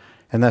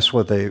 and that's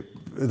what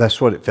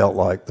it felt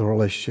like, the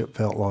relationship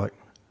felt like.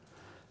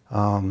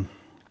 I'm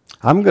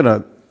going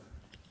to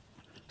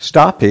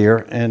stop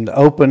here and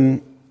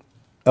open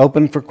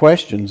for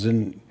questions,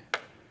 and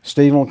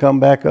Steve will come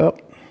back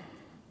up.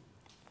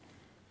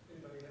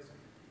 Anybody has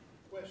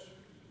a question?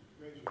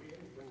 Raise your hand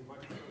and bring the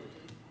microphone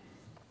to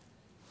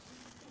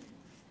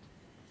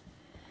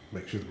you.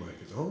 Make sure the mic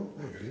is on.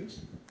 There it is.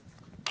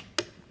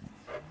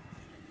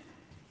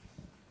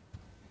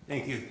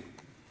 Thank you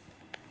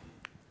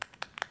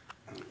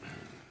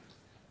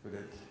for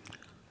that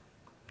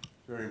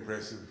very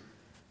impressive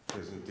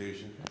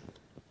presentation,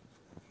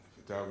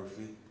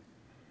 photography,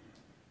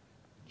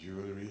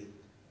 jewelry,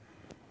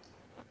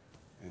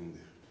 and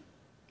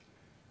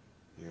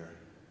your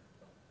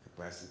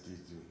capacity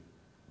to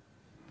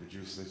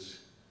produce such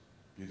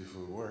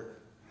beautiful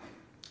work.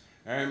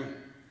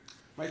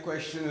 My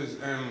question is,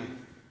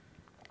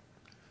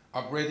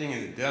 operating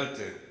in the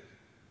Delta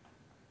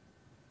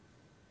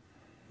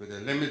with a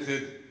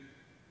limited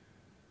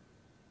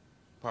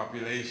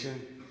population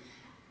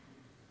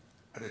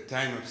at a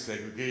time of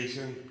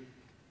segregation,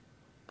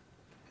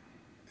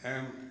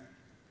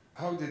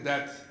 how did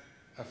that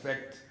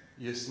affect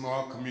your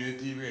small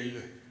community where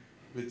you,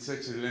 with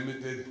such a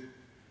limited,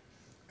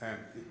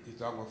 you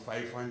talk about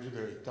 500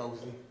 or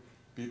 1,000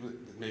 people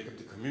that make up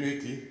the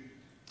community,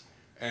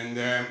 and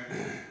that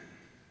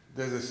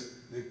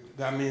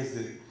means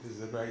that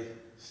there's a very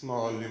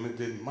small,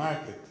 limited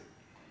market.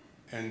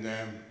 And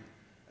at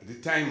the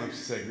time of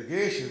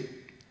segregation,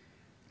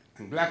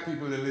 and black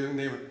people are living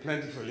there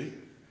plentifully,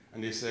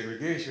 and there's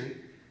segregation,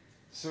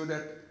 so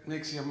that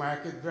makes your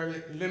market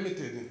very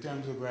limited in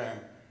terms of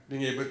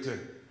being able to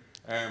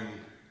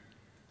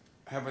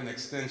have an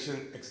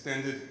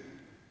extended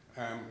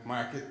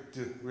market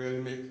to really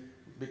make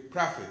big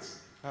profits.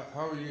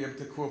 How are you able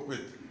to cope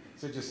with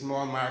such a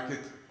small market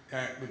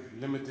with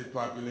limited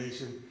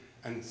population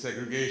and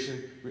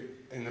segregation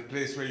in a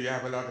place where you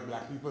have a lot of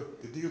black people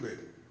to deal with?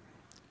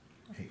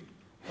 Hey,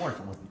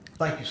 wonderful.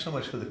 Thank you so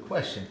much for the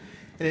question.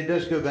 And it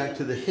does go back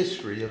to the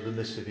history of the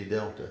Mississippi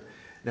Delta.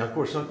 Now, of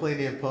course, Uncle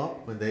Andy and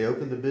Pup, when they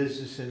opened the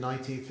business in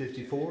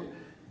 1954,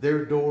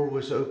 their door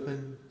was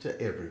open to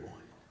everyone.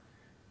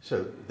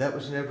 So that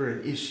was never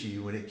an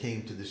issue when it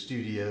came to the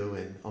studio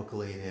and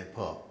Uncle Andy and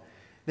Pup.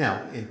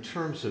 Now, in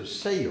terms of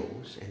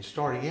sales and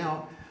starting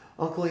out,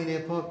 Uncle Andy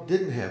and Pup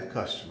didn't have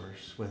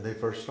customers when they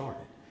first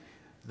started.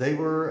 They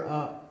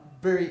were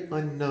very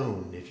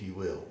unknown, if you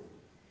will.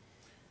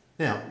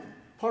 Now,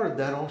 part of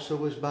that also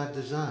was by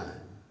design.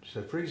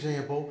 So, for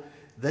example,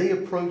 they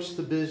approached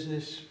the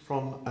business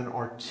from an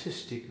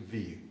artistic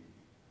view.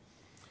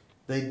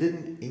 They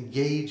didn't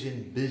engage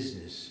in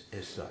business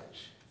as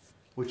such,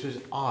 which is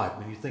odd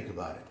when you think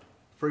about it.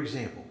 For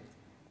example,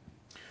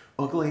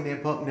 Uncle Andy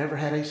and Pup never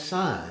had a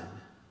sign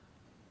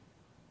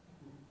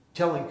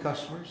telling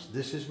customers,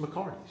 this is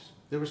McCarty's.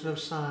 There was no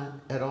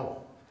sign at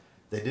all.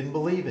 They didn't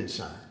believe in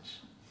signs.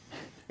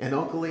 And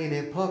Uncle Andy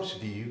and Pup's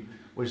view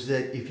was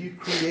that if you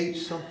create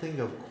something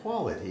of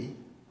quality,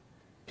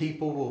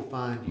 people will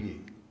find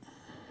you.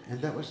 And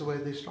that was the way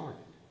they started.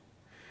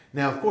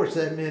 Now, of course,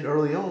 that meant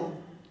early on,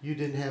 you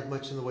didn't have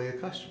much in the way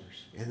of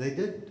customers. And they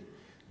didn't.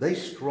 They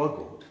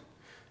struggled.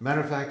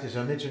 Matter of fact, as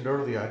I mentioned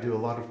earlier, I do a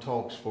lot of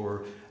talks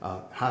for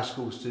high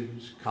school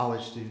students,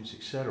 college students,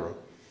 etc.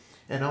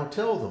 And I'll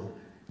tell them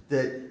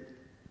that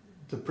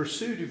the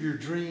pursuit of your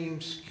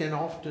dreams can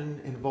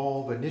often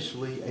involve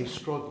initially a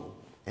struggle,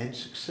 and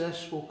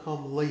success will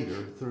come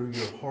later through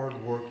your hard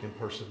work and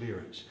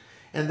perseverance.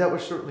 And that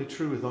was certainly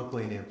true with Uncle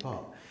Andy and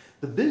Pup.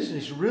 The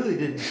business really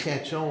didn't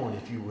catch on,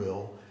 if you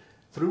will,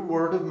 through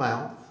word of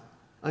mouth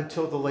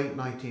until the late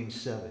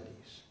 1970s.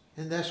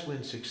 And that's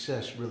when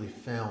success really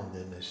found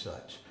them as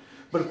such.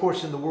 But of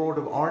course, in the world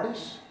of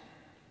artists,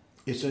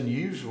 it's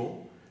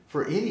unusual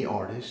for any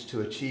artist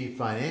to achieve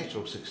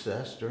financial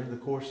success during the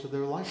course of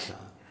their lifetime.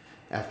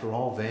 After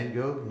all, Van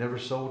Gogh never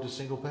sold a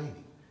single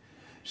painting.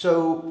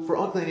 So for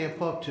Uncle Andy and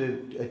Pup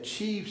to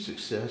achieve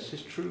success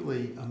is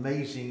truly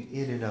amazing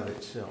in and of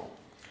itself.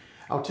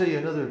 I'll tell you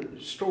another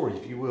story,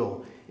 if you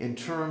will, in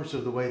terms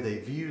of the way they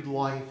viewed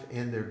life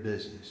and their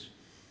business.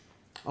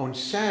 On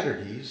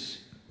Saturdays,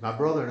 my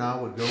brother and I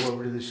would go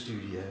over to the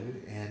studio,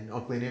 and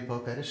Uncle and Aunt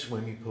Pup had a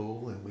swimming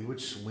pool, and we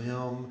would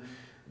swim.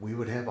 We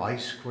would have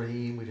ice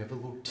cream. We'd have a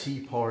little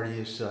tea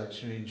party as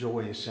such, and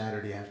enjoy a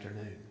Saturday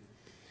afternoon.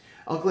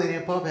 Uncle and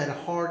Aunt Pup had a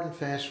hard and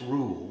fast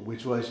rule,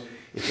 which was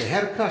if they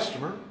had a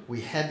customer,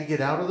 we had to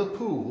get out of the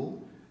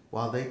pool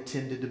while they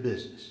tended to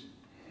business.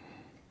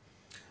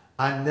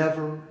 I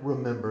never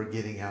remember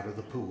getting out of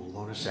the pool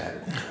on a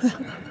Saturday.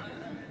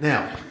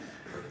 Now,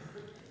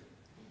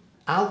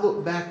 I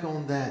look back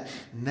on that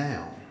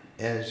now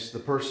as the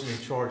person in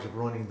charge of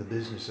running the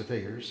business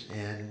affairs,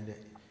 and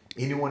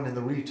anyone in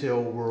the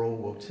retail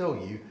world will tell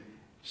you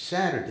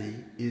Saturday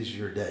is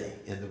your day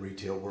in the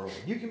retail world.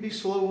 You can be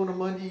slow on a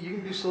Monday, you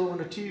can be slow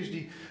on a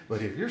Tuesday,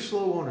 but if you're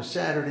slow on a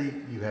Saturday,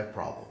 you have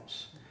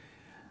problems.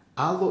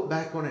 I look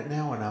back on it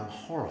now and I'm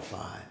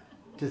horrified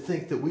to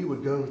think that we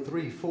would go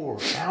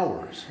 3-4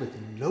 hours with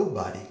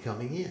nobody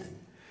coming in.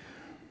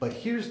 But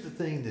here's the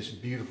thing that's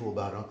beautiful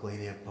about Uncle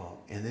and Aunt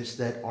Pup, and it's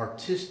that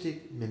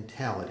artistic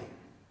mentality.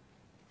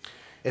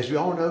 As we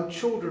all know,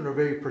 children are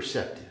very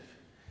perceptive.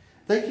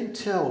 They can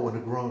tell when a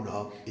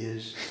grown-up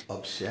is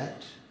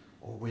upset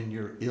or when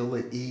you're ill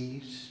at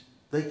ease.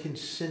 They can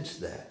sense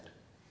that.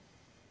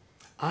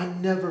 I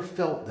never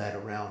felt that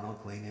around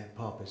Uncle and Aunt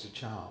Pup as a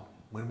child.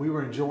 When we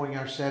were enjoying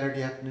our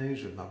Saturday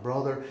afternoons with my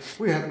brother,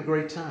 we were having a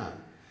great time.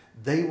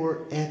 They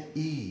were at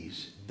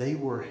ease. They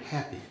were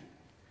happy.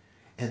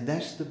 And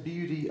that's the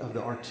beauty of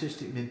the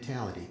artistic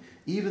mentality.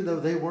 Even though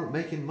they weren't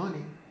making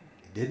money,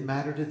 it didn't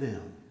matter to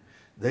them.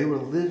 They were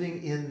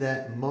living in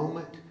that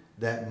moment.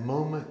 That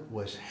moment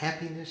was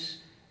happiness,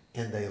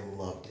 and they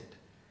loved it.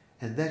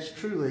 And that's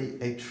truly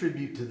a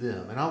tribute to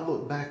them. And I'll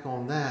look back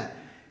on that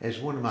as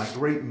one of my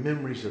great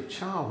memories of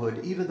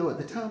childhood, even though at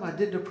the time I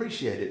didn't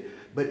appreciate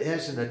it. But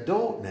as an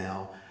adult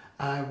now,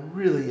 I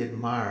really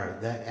admire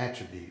that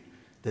attribute,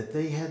 that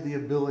they had the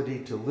ability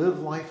to live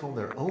life on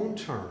their own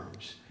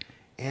terms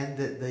and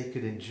that they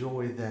could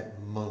enjoy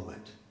that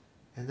moment.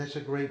 And that's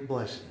a great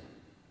blessing.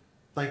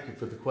 Thank you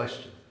for the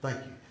question.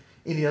 Thank you.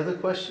 Any other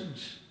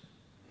questions?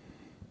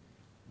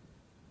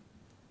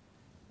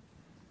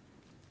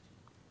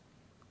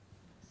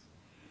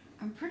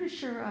 I'm pretty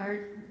sure I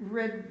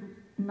read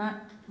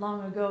not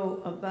long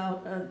ago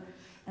about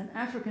an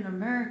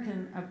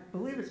African-American, I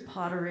believe it's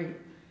Pottery,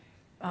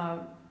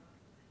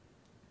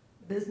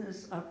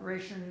 business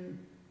operation,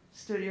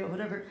 studio,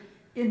 whatever,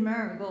 in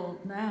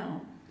Merigold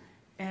now.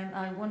 And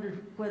I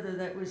wondered whether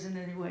that was in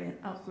any way an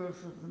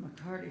outgrowth of the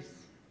McCartys.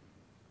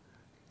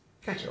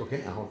 Gotcha.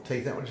 Okay, I'll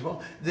take that one as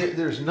well.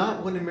 There's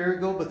not one in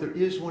Merigold, but there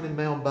is one in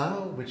Mount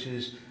Bio, which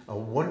is a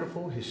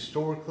wonderful,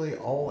 historically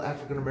all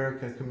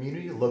African-American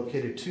community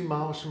located 2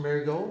 miles from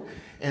Merigold.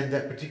 And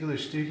that particular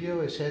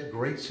studio has had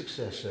great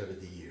success over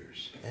the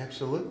years.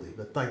 Absolutely.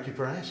 But thank you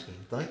for asking.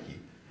 Thank you.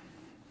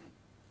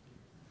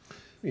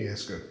 Let me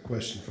ask a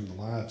question from the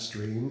live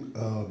stream.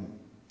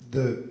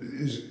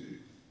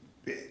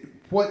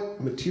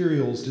 What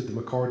materials did the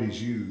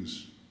McCartys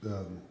use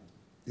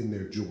in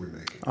their jewelry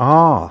making?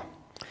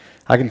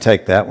 I can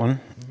take that one.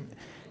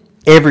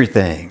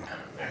 Everything.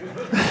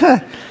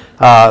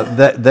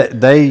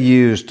 They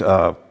used,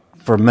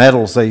 for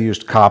metals, they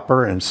used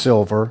copper and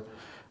silver.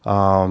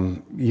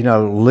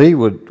 Lee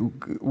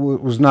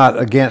was not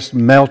against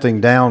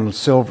melting down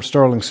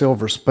sterling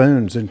silver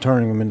spoons and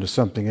turning them into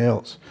something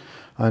else.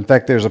 In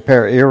fact, there's a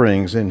pair of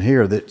earrings in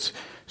here that's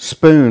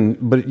spoon,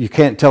 but you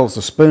can't tell it's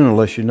a spoon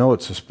unless you know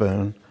it's a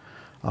spoon.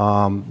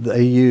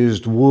 They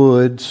used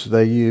woods.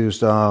 They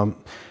used,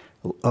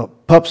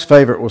 Pup's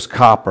favorite was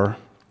copper.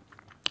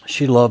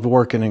 She loved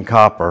working in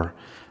copper.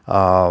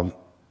 I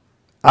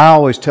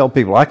always tell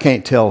people I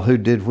can't tell who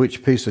did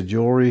which piece of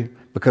jewelry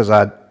because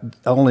I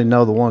only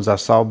know the ones I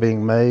saw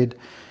being made.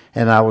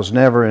 And I was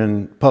never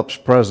in Pup's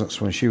presence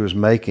when she was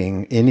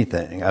making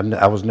anything.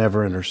 I was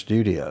never in her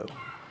studio.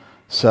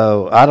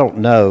 So I don't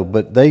know,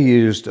 but they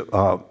used,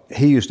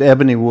 he used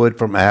ebony wood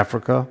from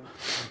Africa.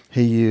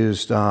 He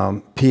used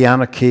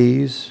piano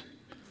keys.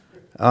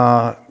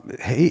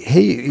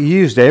 He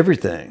used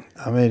everything.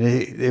 I mean,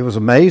 it was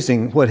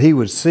amazing what he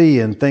would see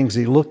and things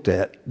he looked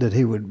at that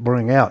he would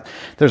bring out.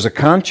 There's a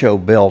concho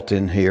belt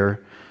in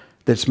here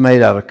that's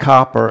made out of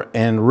copper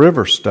and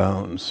river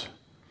stones.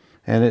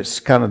 And it's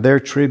kind of their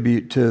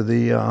tribute to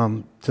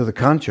the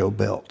concho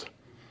belt.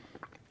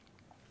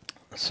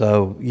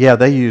 So, yeah,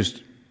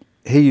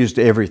 he used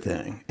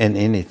everything and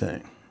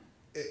anything.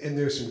 And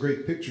there's some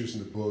great pictures in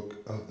the book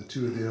of the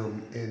two of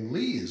them, and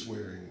Lee is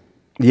wearing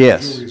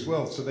jewelry as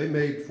well. So they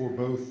made for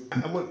both.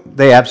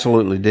 They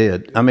absolutely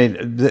did. I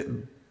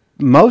mean,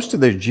 most of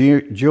their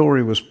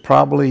jewelry was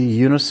probably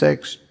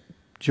unisex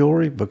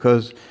jewelry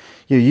because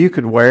you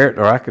could wear it,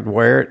 or I could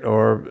wear it,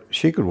 or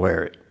she could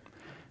wear it.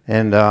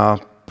 And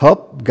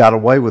Pup got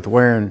away with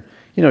wearing,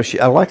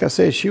 like I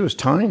said, she was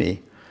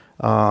tiny,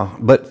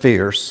 but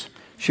fierce.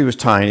 She was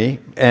tiny,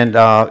 and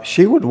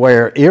she would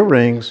wear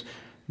earrings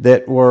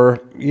that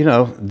were,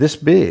 this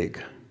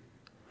big.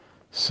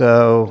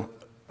 So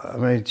I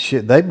mean,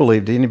 shit, they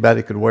believed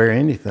anybody could wear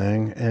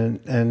anything, and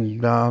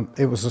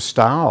it was a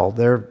style.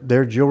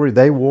 Their jewelry,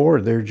 they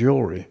wore their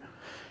jewelry,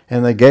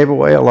 and they gave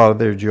away a lot of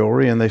their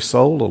jewelry, and they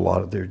sold a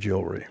lot of their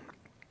jewelry.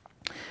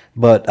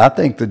 But I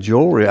think the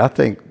jewelry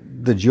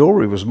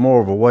was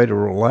more of a way to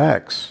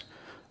relax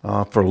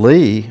for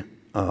Lee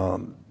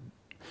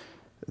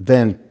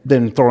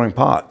than throwing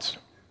pots.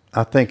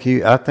 I think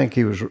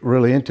he was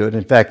really into it.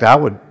 In fact, I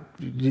would,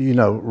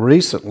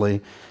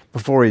 recently,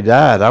 before he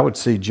died, I would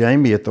see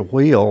Jamie at the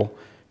wheel,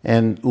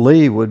 and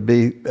Lee would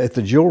be at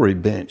the jewelry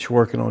bench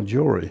working on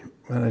jewelry.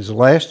 In his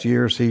last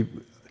years,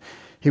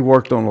 he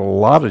worked on a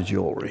lot of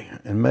jewelry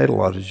and made a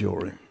lot of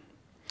jewelry.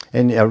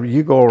 And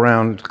you go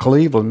around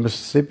Cleveland,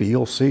 Mississippi,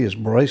 you'll see his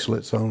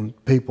bracelets on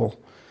people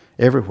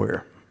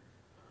everywhere.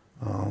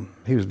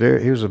 He was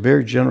a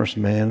very generous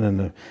man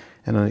and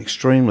an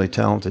extremely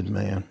talented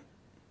man.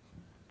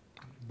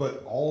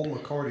 But all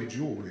McCarty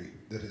jewelry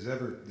that's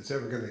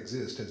ever going to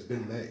exist has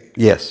been made.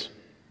 Yes.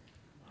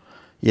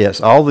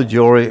 Yes, all the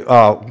jewelry.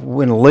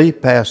 When Lee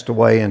passed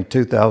away in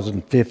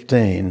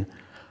 2015,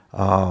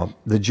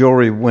 the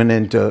jewelry went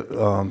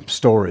into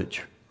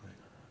storage.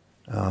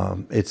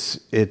 You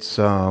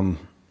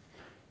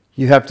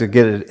have to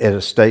get it at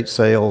estate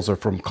sales or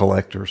from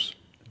collectors.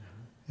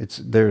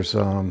 There's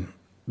a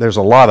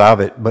lot of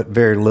it, but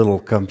very little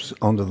comes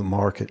onto the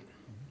market.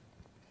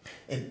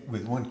 And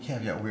with one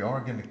caveat, we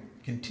are going to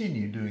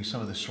continue doing some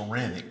of the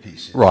ceramic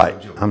pieces. Right.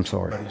 I'm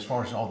sorry. But as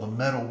far as all the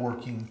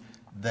metalworking,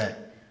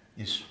 that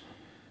is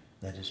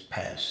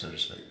past, so to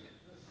speak.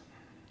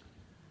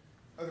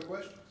 Other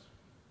questions?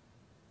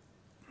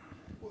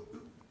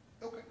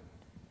 Okay.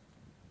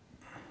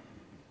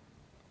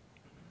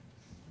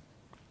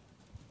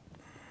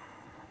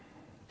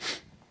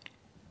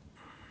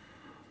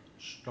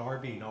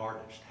 Starving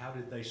artists, how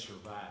did they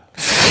survive?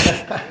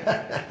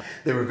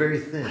 They were very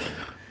thin.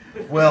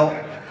 Well,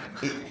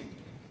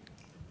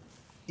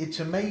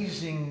 it's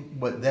amazing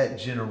what that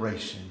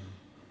generation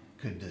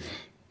could do,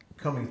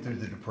 coming through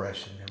the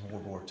Depression and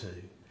World War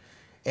II.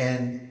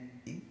 And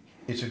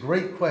it's a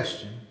great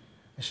question,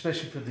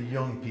 especially for the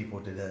young people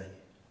today.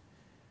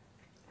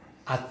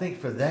 I think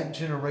for that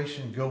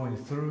generation going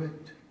through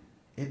it,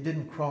 it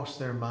didn't cross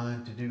their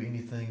mind to do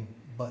anything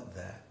but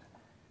that.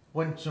 It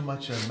wasn't so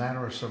much a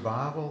matter of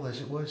survival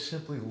as it was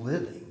simply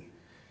living.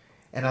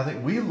 And I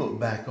think we look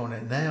back on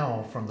it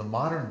now from the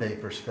modern day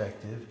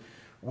perspective,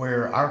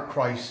 where our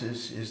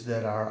crisis is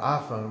that our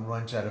iPhone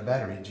runs out of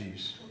battery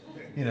juice,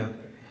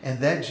 and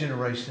that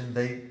generation,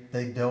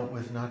 they dealt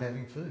with not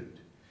having food.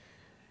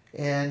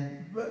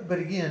 But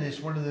again, it's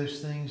one of those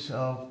things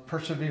of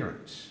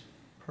perseverance.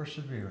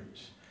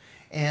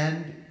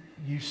 And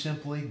you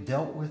simply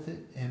dealt with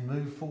it and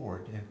moved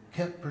forward and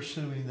kept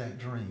pursuing that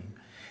dream.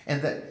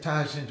 And that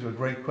ties into a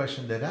great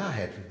question that I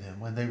had for them.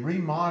 When they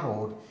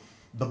remodeled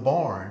the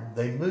barn,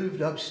 they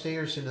moved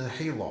upstairs into the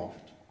hayloft.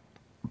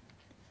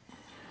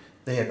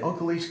 They had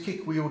Uncle E's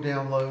kick wheel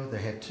down low.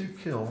 They had 2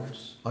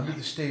 kilns under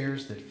the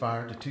stairs that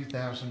fired to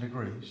 2,000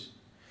 degrees.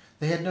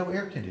 They had no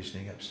air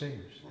conditioning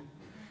upstairs.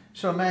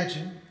 So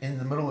imagine in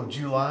the middle of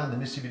July in the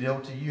Mississippi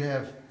Delta, you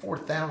have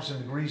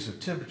 4,000 degrees of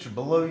temperature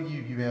below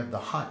you. You have the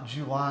hot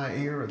July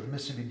air of the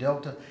Mississippi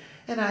Delta.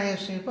 And I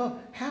asked him, well,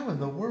 how in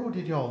the world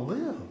did y'all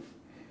live?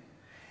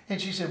 And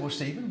she said, well,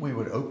 Stephen, we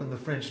would open the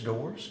French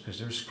doors, because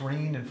there's a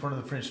screen in front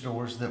of the French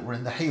doors that were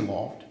in the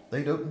hayloft.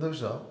 They'd open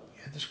those up,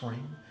 you had the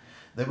screen.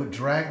 They would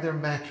drag their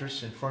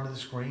mattress in front of the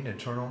screen and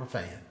turn on a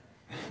fan.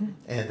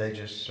 And they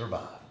just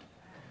survived.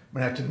 But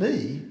now to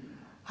me,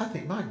 I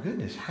think, my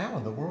goodness, how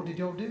in the world did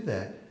y'all do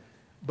that?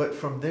 But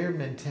from their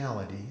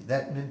mentality,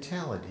 that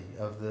mentality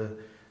of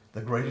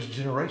the greatest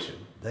generation,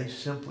 they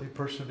simply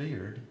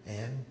persevered,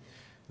 and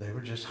they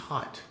were just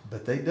hot,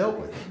 but they dealt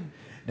with it.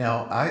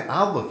 Now,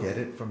 I look at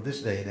it from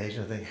this day and age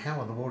and I think,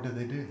 how in the world did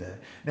they do that?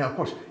 Now, of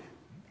course,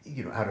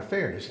 out of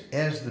fairness,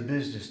 as the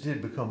business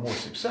did become more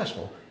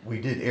successful, we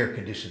did air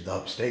condition the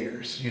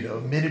upstairs,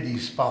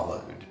 amenities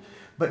followed.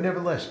 But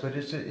nevertheless,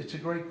 it's a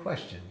great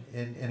question.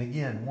 And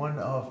again, one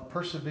of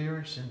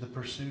perseverance in the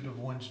pursuit of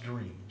one's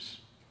dreams.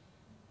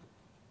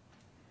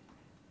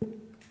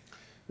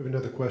 We have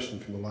another question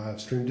from the live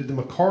stream. Did the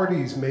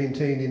McCartys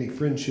maintain any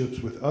friendships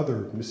with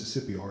other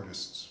Mississippi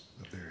artists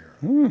of their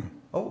era?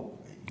 Oh,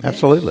 yes.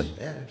 Absolutely.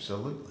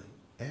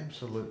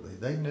 Absolutely.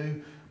 They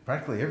knew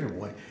practically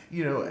everyone.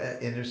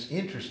 And it's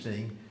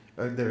interesting,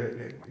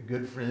 they're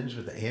good friends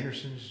with the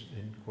Andersons,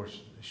 and of course,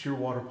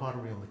 Shearwater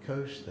Pottery on the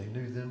coast. They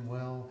knew them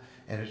well,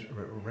 and it's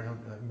around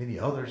many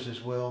others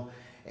as well.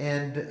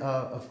 And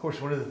of course,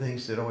 one of the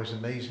things that always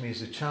amazed me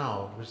as a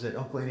child was that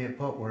Uncle and Aunt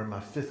Pup were in my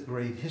 5th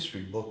grade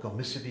history book on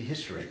Mississippi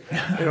history.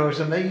 And I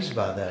was amazed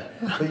by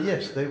that. But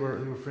yes, they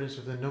were friends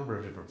with a number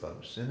of different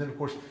folks. And then, of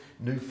course,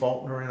 knew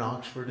Faulkner in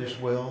Oxford as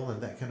well,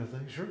 and that kind of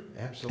thing. Sure,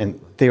 absolutely.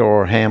 And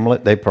Theodore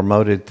Hamlet, they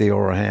promoted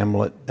Theodore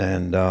Hamlet,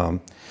 and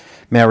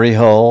Mary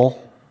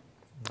Hull,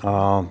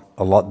 a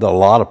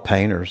lot of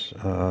painters,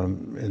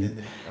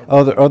 and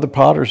other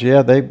potters.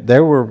 Yeah,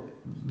 they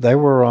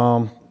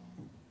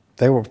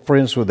were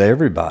friends with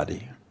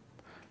everybody,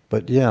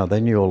 but yeah, they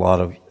knew a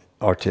lot of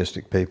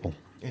artistic people.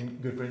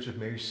 and good friends with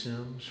Mary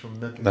Sims from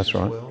Memphis That's as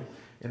right. well,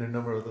 and a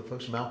number of other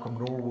folks. Malcolm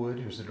Norwood,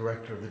 who's the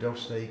director of the Delta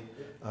State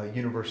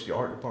University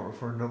Art Department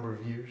for a number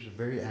of years,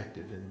 very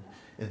active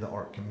in the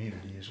art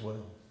community as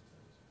well.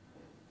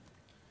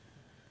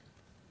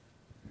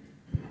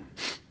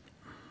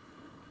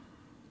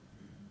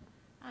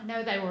 I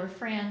know they were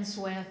friends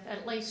with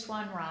at least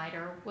one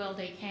writer, Will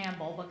D.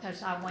 Campbell,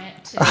 because I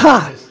went to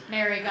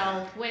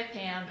Merigold with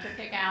him to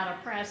pick out a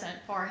present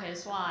for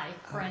his wife,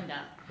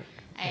 Brenda.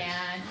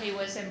 And he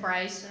was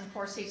embraced, and of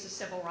course he's a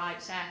civil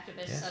rights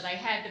activist, so they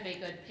had to be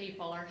good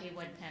people or he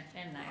wouldn't have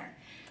been there.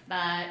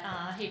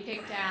 But he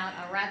picked out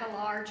a rather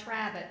large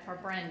rabbit for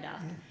Brenda,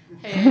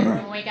 who,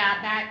 when we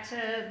got back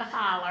to the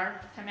holler,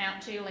 to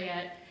Mount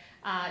Juliet,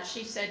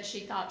 she said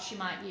she thought she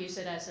might use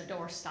it as a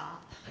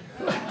doorstop.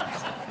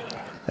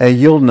 Hey,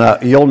 you'll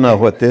know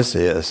what this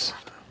is.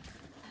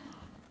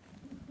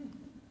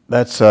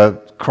 That's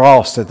a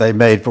cross that they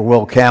made for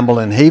Will Campbell,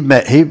 and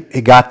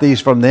he got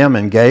these from them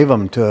and gave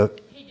them to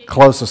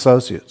close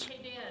associates. He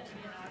did. You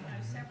know, I know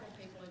several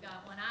people who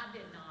got one. I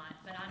did not,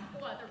 but I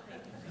know other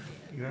people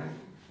who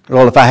did.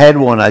 Well, if I had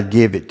one, I'd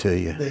give it to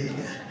you.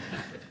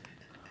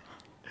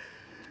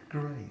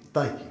 Great,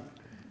 thank you.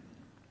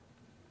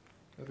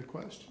 Other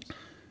questions?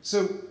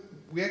 So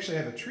we actually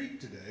have a treat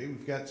today.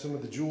 We've got some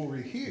of the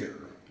jewelry here.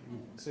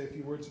 Say a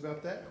few words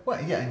about that?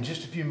 Well, yeah, in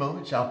just a few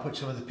moments, I'll put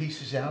some of the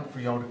pieces out for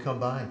y'all to come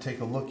by and take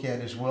a look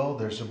at as well.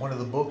 There's one of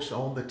the books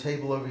on the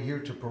table over here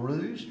to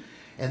peruse.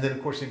 And then,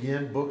 of course,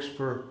 again, books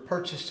for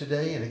purchase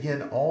today. And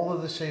again, all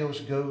of the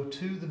sales go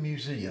to the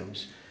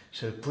museums.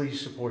 So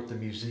please support the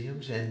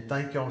museums. And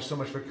thank y'all so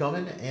much for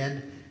coming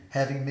and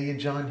having me and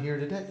John here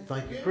today.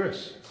 Thank you,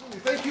 Chris.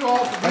 Thank you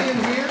all for being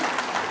here.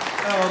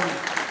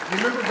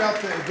 Remember about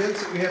the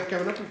events that we have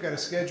coming up. We've got a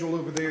schedule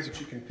over there that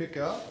you can pick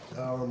up.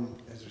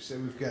 As we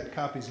said, we've got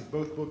copies of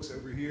both books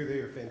over here. They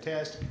are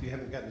fantastic if you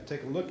haven't gotten to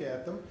take a look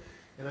at them.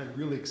 And I'm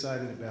really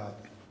excited about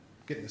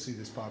getting to see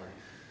this pottery.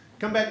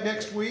 Come back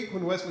next week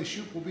when Wesley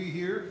Shoup will be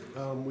here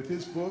with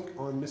his book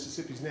on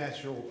Mississippi's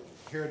natural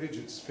heritage.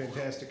 It's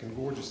fantastic and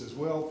gorgeous as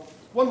well.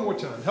 One more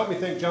time, help me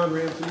thank John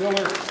Ramsey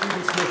Miller,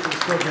 Stephen Smith for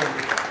this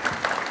program.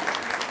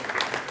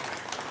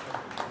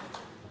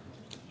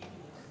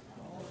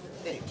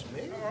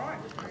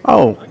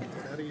 Oh,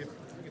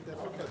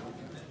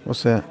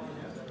 what's that?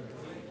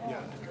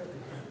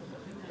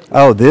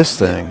 Oh, this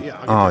thing.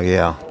 Oh,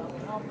 yeah.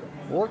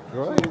 Worked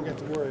great. Didn't have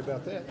to worry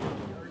about that.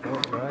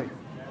 All right.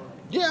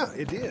 Yeah,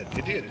 it did.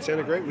 It did. It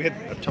sounded great. We had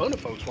a ton of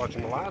folks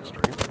watching the live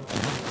stream.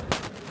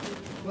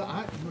 Well,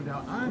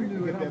 I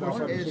knew it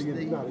as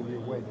the... Not a year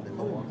away.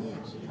 Oh,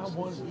 yes. How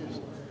was this?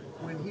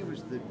 When he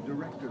was the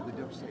director of the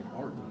Delta State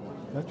Art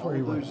Department. That's where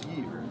he all was. those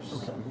years.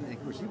 Okay. And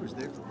of course, he was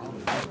there for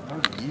probably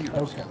 30 years.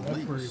 Okay,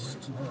 that's where he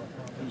least. went.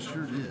 He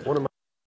sure did. One of my